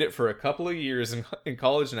 I did it for a couple of years in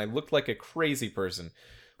college, and I looked like a crazy person.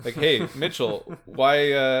 Like, hey, Mitchell, why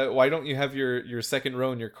don't you have your second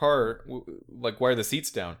row in your car? Like, why are the seats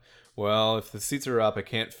down? Well, if the seats are up, I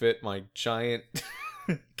can't fit my giant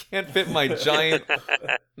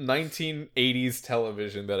 1980s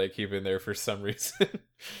television that I keep in there for some reason.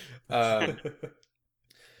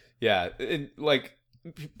 Yeah, like,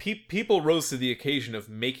 people rose to the occasion of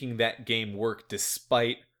making that game work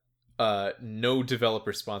despite no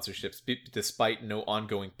developer sponsorships, despite no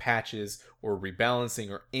ongoing patches or rebalancing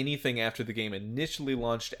or anything after the game initially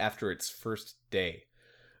launched after its first day.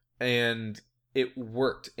 And it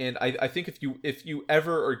worked. And I think if you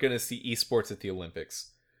ever are going to see esports at the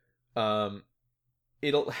Olympics,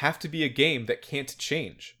 it'll have to be a game that can't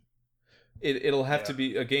change. It'll have to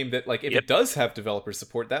be a game that, like, if it does have developer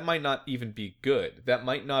support, that might not even be good. That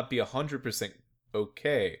might not be 100%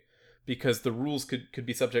 okay, because the rules could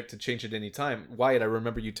be subject to change at any time. Wyatt, I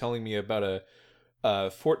remember you telling me about a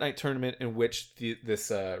Fortnite tournament in which the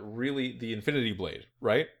Infinity Blade,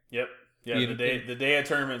 right? Yep. Yeah, the day a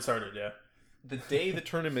tournament started, yeah. The day the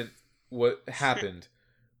tournament happened,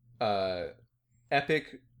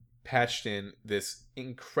 Epic patched in this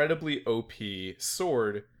incredibly OP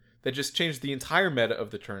sword that just changed the entire meta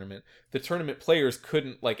of the tournament. The tournament players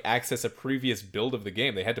couldn't, like, access a previous build of the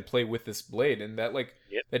game. They had to play with this blade, and that, like,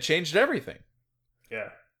 that changed everything. Yeah.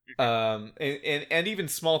 And even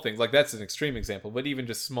small things, like, that's an extreme example, but even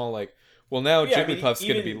just small, like, well, now Jigglypuff's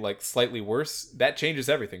going to be, like, slightly worse. That changes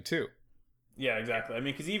everything, too. Yeah, exactly. I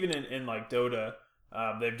mean, because even in like Dota,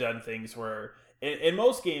 they've done things where in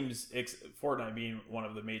most games, Fortnite being one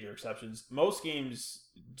of the major exceptions, most games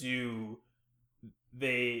do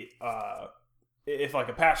if like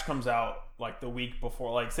a patch comes out like the week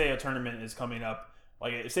before, like say a tournament is coming up,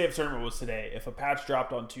 like say if a tournament was today, if a patch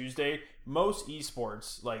dropped on Tuesday, most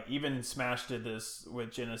esports, like even Smash did this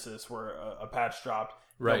with Genesis where a patch dropped,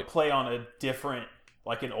 they'll play on a different,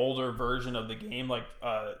 like an older version of the game. Like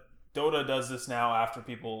Dota does this now after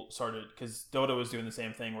people started, because Dota was doing the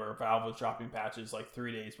same thing where Valve was dropping patches like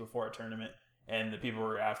 3 days before a tournament, and the people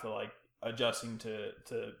were after like adjusting to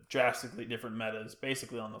drastically different metas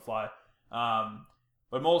basically on the fly.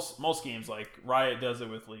 But most games, like Riot does it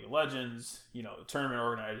with League of Legends, you know, tournament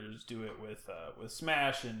organizers do it with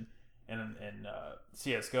Smash and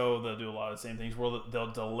CSGO. They'll do a lot of the same things where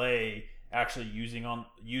they'll delay actually using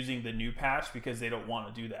the new patch because they don't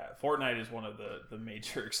want to do that. Fortnite is one of the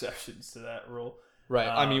major exceptions to that rule. Right.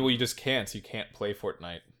 I mean, well, you just can't. You can't play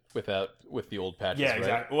Fortnite with the old patches. Yeah,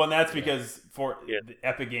 exactly. Right? Well, and that's because the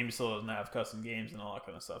Epic Games still doesn't have custom games and all that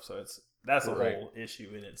kind of stuff. So that's a whole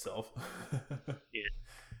issue in itself. Yeah.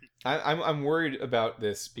 I'm worried about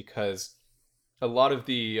this because a lot of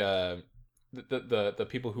the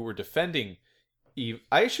people who were defending Eve,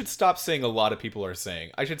 I should stop saying a lot of people are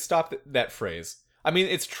saying. I should stop that phrase. I mean,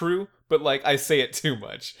 it's true, but like I say it too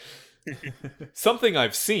much. Something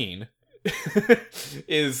I've seen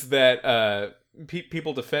is that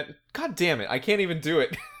people defend. God damn it! I can't even do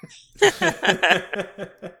it.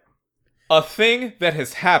 A thing that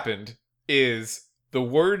has happened is the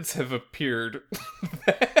words have appeared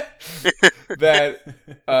that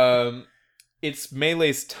it's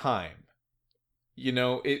Melee's time. You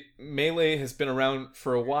know, Melee has been around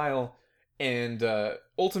for a while, and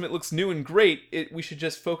Ultimate looks new and great. We should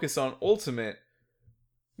just focus on Ultimate.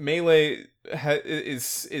 Melee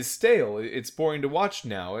is stale. It's boring to watch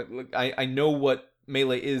now. I know what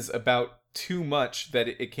Melee is about too much that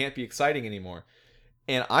it can't be exciting anymore.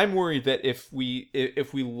 And I'm worried that if we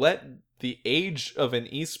let the age of an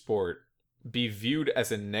esport be viewed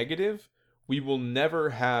as a negative, we will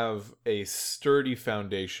never have a sturdy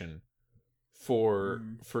foundation for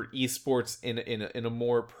esports in a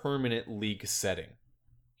more permanent league setting.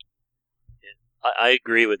 I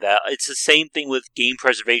agree with that. It's the same thing with game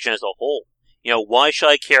preservation as a whole. You know, why should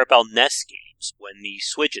I care about NES games when the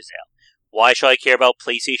Switch is out? Why should I care about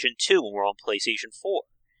PlayStation 2 when we're on PlayStation 4?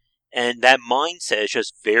 And that mindset is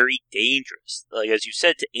just very dangerous. Like, as you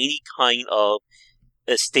said, to any kind of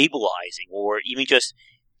stabilizing or even just,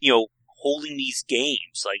 you know, holding these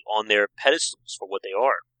games like on their pedestals for what they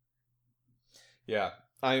are. Yeah,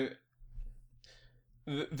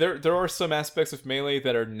 there are some aspects of Melee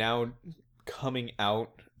that are now coming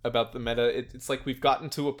out about the meta. It's like we've gotten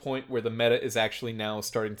to a point where the meta is actually now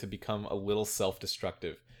starting to become a little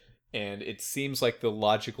self-destructive. And it seems like the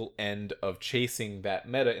logical end of chasing that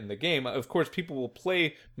meta in the game. Of course, people will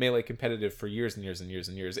play Melee competitive for years and years and years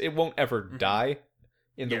and years. It won't ever die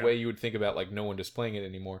in the way you would think about, like, no one just playing it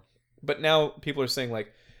anymore. But now people are saying,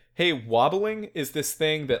 like, hey, wobbling is this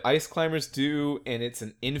thing that ice climbers do, and it's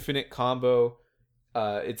an infinite combo.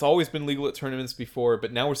 It's always been legal at tournaments before,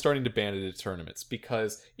 but now we're starting to ban it at tournaments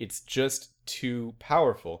because it's just too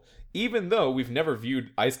powerful. Even though we've never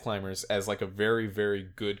viewed ice climbers as like a very, very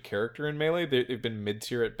good character in Melee, they've been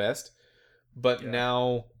mid-tier at best. But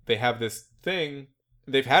now they have this thing.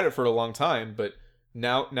 They've had it for a long time, but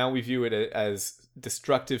now we view it as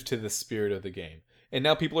destructive to the spirit of the game. And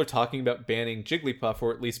now people are talking about banning Jigglypuff,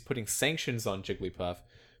 or at least putting sanctions on Jigglypuff,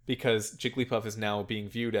 because Jigglypuff is now being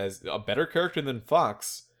viewed as a better character than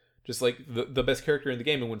Fox, just like the best character in the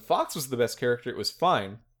game. And when Fox was the best character, it was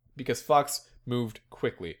fine, because Fox moved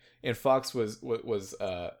quickly, and Fox was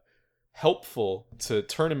helpful to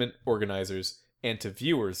tournament organizers and to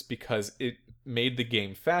viewers because it made the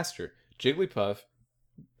game faster. Jigglypuff,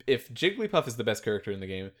 if Jigglypuff is the best character in the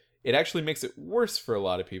game, it actually makes it worse for a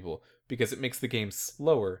lot of people because it makes the game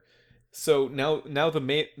slower. So now the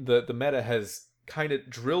meta has kind of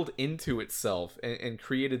drilled into itself and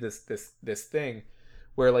created this thing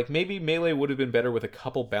where like maybe Melee would have been better with a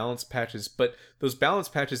couple balance patches, but those balance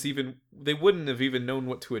patches they wouldn't have even known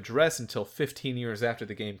what to address until 15 years after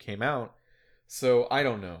the game came out. So I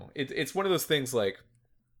don't know. It's one of those things like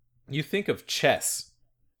you think of chess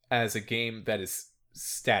as a game that is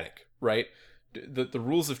static, right? The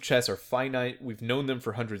rules of chess are finite. We've known them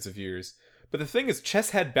for hundreds of years. But the thing is, chess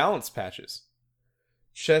had balance patches.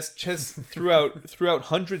 Chess throughout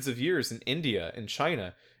hundreds of years in India and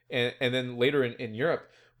China, and then later in Europe,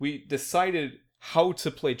 we decided how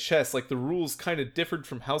to play chess. Like the rules kind of differed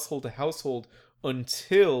from household to household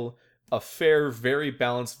until a fair, very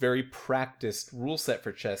balanced, very practiced rule set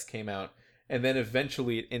for chess came out, and then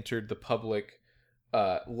eventually it entered the public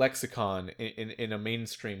lexicon in a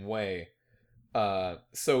mainstream way.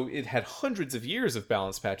 So it had hundreds of years of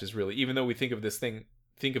balance patches, really, even though we think of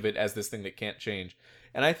it as this thing that can't change.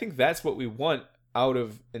 And I think that's what we want out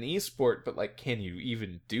of an esport, but like, can you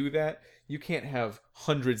even do that? You can't have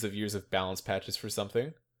hundreds of years of balance patches for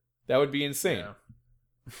something. That would be insane.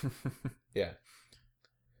 Yeah. Yeah.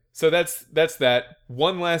 So that's that.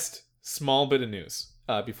 One last small bit of news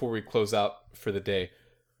before we close out for the day.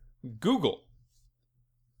 Google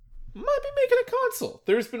might be making a console.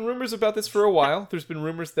 There's been rumors about this for a while. There's been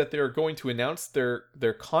rumors that they're going to announce their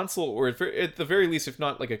console, or at the very least, if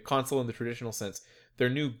not like a console in the traditional sense, their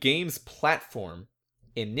new games platform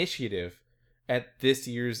initiative at this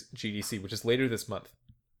year's GDC, which is later this month.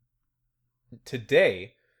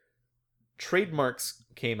 Today, trademarks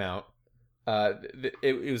came out.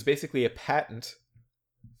 It was basically a patent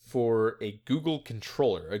for a Google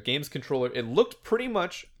controller, a games controller. It looked pretty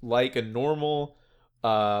much like a normal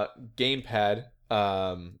gamepad.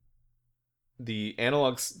 The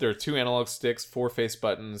analogs, there are 2 analog sticks, 4 face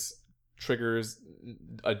buttons, triggers,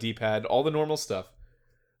 a D-pad, all the normal stuff.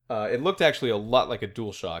 It looked actually a lot like a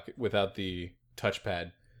DualShock without the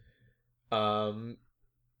touchpad.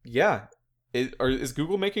 Yeah. Is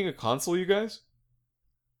Google making a console, you guys?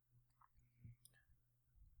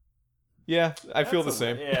 Yeah, I feel the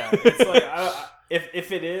same. Yeah, it's like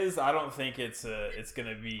if it is, I don't think it's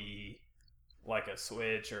gonna be like a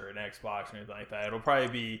Switch or an Xbox or anything like that. It'll probably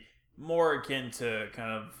be more akin to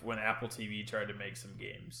kind of when Apple TV tried to make some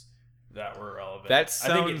games that were relevant. That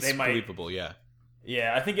sounds believable, yeah.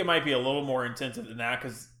 Yeah, I think it might be a little more intensive than that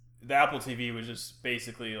because the Apple TV was just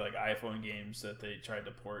basically like iPhone games that they tried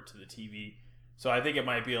to port to the TV. So I think it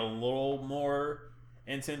might be a little more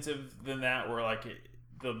intensive than that, where like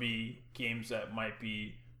there'll be games that might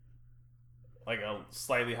be like a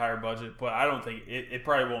slightly higher budget, but I don't think it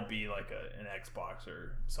probably won't be like an Xbox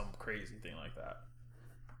or some crazy thing like that.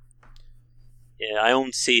 Yeah, I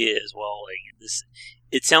don't see it as well. Like this,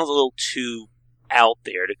 it sounds a little too out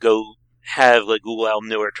there to go have like Google out of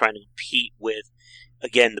nowhere trying to compete with,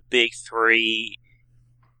 again, the big 3.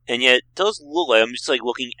 And yet it does look like, I'm just like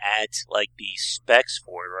looking at like the specs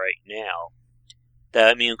for it right now. That,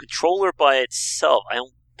 I mean, a controller by itself, I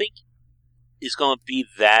don't think is going to be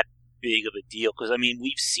that big of a deal. Because, I mean,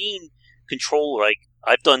 we've seen controller, like,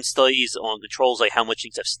 I've done studies on controls, like how much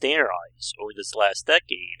things have standardized over this last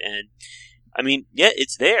decade. And, I mean, yeah,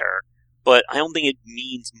 it's there. But I don't think it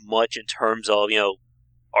means much in terms of,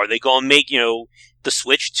 are they going to make, the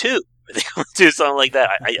Switch 2? Are they going to do something like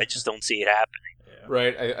that? I just don't see it happening. Yeah.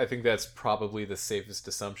 Right. I think that's probably the safest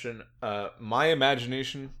assumption. My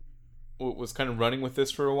imagination was kind of running with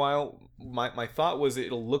this for a while. My thought was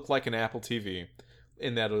it'll look like an Apple TV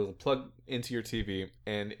in that it'll plug into your TV,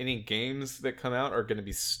 and any games that come out are going to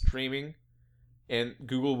be streaming, and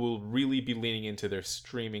Google will really be leaning into their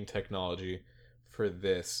streaming technology for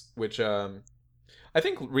this, which I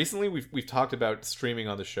think recently we've talked about streaming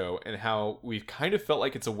on the show and how we've kind of felt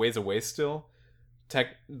like it's a ways away still.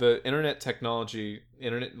 The internet technology,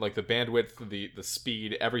 like the bandwidth, the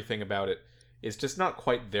speed, everything about it is just not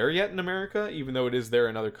quite there yet in America, even though it is there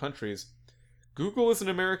in other countries. Google is an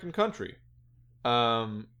American country.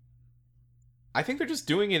 I think they're just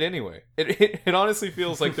doing it anyway. It honestly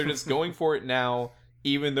feels like they're just going for it now,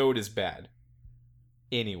 even though it is bad.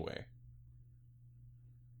 Anyway.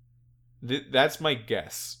 That's my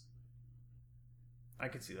guess. I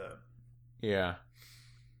can see that. Yeah.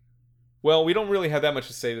 Well, we don't really have that much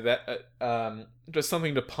to say to that. Just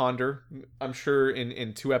something to ponder. I'm sure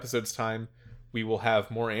in 2 episodes' time, we will have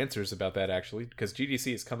more answers about that, actually, because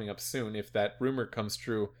GDC is coming up soon. If that rumor comes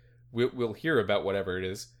true, we'll hear about whatever it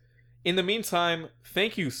is. In the meantime,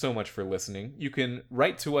 thank you so much for listening. You can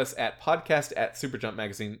write to us at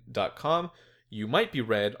podcast@superjumpmagazine.com. you might be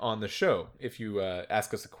read on the show. If you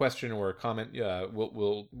ask us a question or a comment,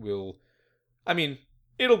 we'll I mean,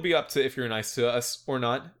 it'll be up to if you're nice to us or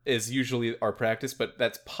not, is usually our practice, but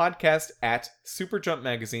that's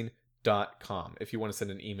podcast@superjumpmagazine.com if you want to send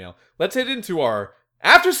an email. Let's head into our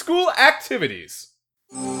after-school activities.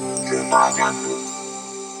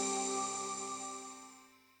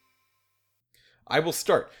 I will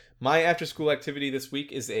start. My after-school activity this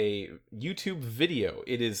week is a YouTube video.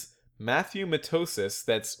 It is Matthew Matosis,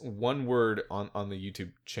 that's one word on the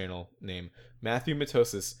YouTube channel name, Matthew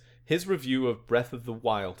Matosis, his review of Breath of the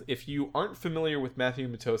Wild. If you aren't familiar with Matthew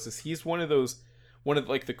Matosis, he's one of the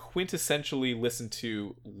quintessentially listened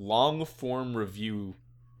to long-form review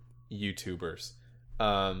YouTubers.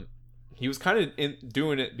 He was kind of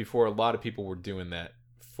doing it before a lot of people were doing that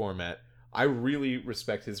format. I really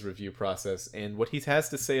respect his review process, and what he has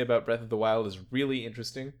to say about Breath of the Wild is really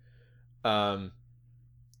interesting. I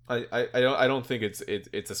don't think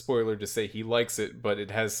it's a spoiler to say he likes it, but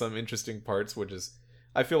it has some interesting parts, which is,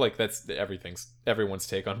 I feel like that's everyone's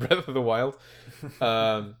take on Breath of the Wild.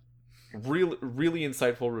 Really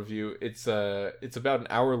insightful review. It's about an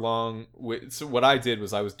hour long. So what I did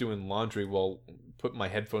was I was doing laundry while my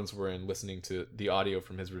headphones were in, listening to the audio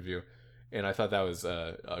from his review. And I thought that was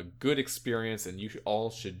a good experience, and you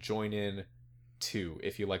all should join in too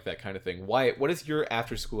if you like that kind of thing. Wyatt, what is your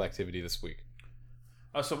after-school activity this week?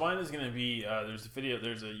 So mine is going to be there's a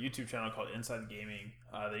YouTube channel called Inside Gaming.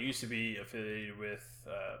 They used to be affiliated with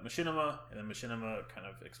Machinima, and then Machinima kind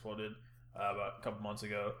of exploded about a couple months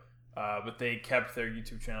ago. But they kept their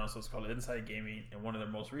YouTube channel, so it's called Inside Gaming. And one of their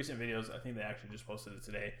most recent videos, I think they actually just posted it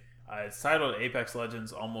today. It's titled Apex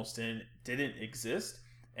Legends Almost Didn't Exist.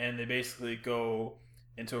 And they basically go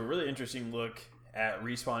into a really interesting look at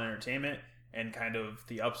Respawn Entertainment and kind of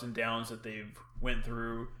the ups and downs that they've went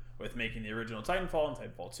through with making the original Titanfall and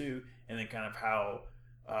Titanfall 2, and then kind of how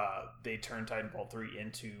they turned Titanfall 3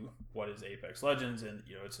 into what is Apex Legends, and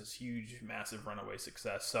it's this huge, massive runaway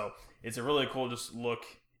success. So it's a really cool just look,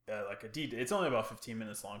 it's only about 15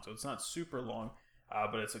 minutes long, so it's not super long,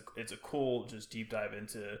 but it's a cool just deep dive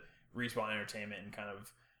into Respawn Entertainment and kind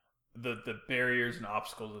of the barriers and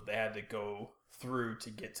obstacles that they had to go through to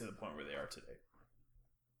get to the point where they are today.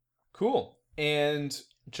 Cool. And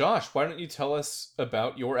Josh, why don't you tell us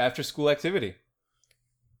about your after-school activity?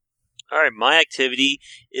 All right, my activity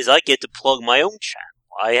is I get to plug my own channel.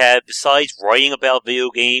 I have, besides writing about video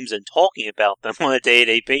games and talking about them on a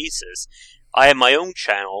day-to-day basis, I have my own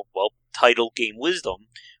channel, titled Game Wisdom,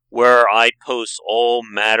 where I post all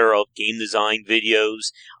matter of game design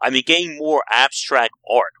videos. I've been getting more abstract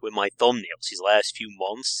art with my thumbnails these last few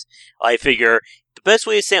months. I figure the best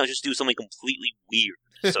way to say it is just do something completely weird.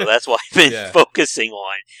 So that's what I've been focusing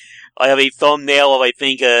on. I have a thumbnail of, I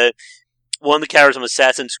think, one of the characters from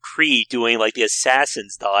Assassin's Creed doing like the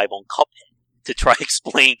Assassin's Dive on Cuphead to try to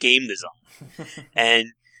explain game design.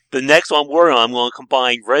 And the next one I'm working on, I'm going to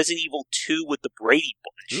combine Resident Evil 2 with the Brady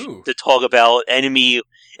Bunch to talk about enemy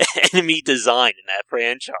design in that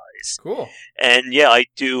franchise. Cool. And yeah, I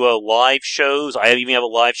do live shows. I even have a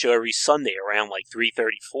live show every Sunday around like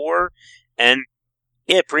 3:34. And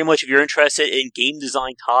yeah, pretty much if you're interested in game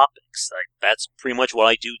design topics, that's pretty much what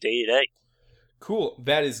I do day to day. Cool.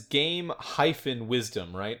 That is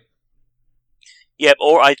Game-Wisdom, right? Yeah,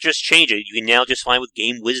 or I just changed it. You can now just find with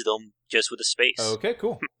Game Wisdom just with a space. Okay,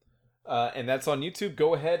 cool. And that's on YouTube.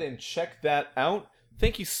 Go ahead and check that out.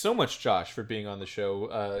 Thank you so much, Josh, for being on the show.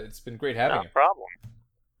 It's been great having you. No problem.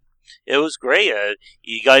 It was great.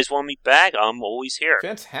 You guys want me back? I'm always here.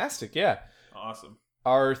 Fantastic, yeah. Awesome.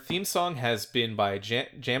 Our theme song has been by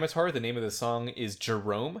Jamatar. The name of the song is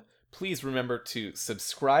Jerome. Please remember to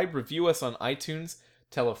subscribe, review us on iTunes,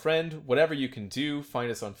 tell a friend, whatever you can do. Find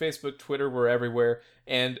us on Facebook, Twitter, we're everywhere.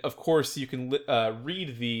 And, of course, you can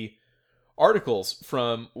read the articles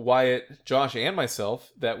from Wyatt, Josh, and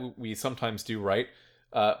myself that we sometimes do write,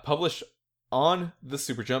 published on the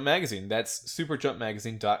Super Jump Magazine. That's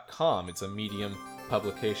superjumpmagazine.com. It's a Medium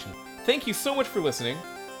publication. Thank you so much for listening,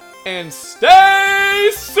 and stay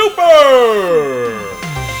super!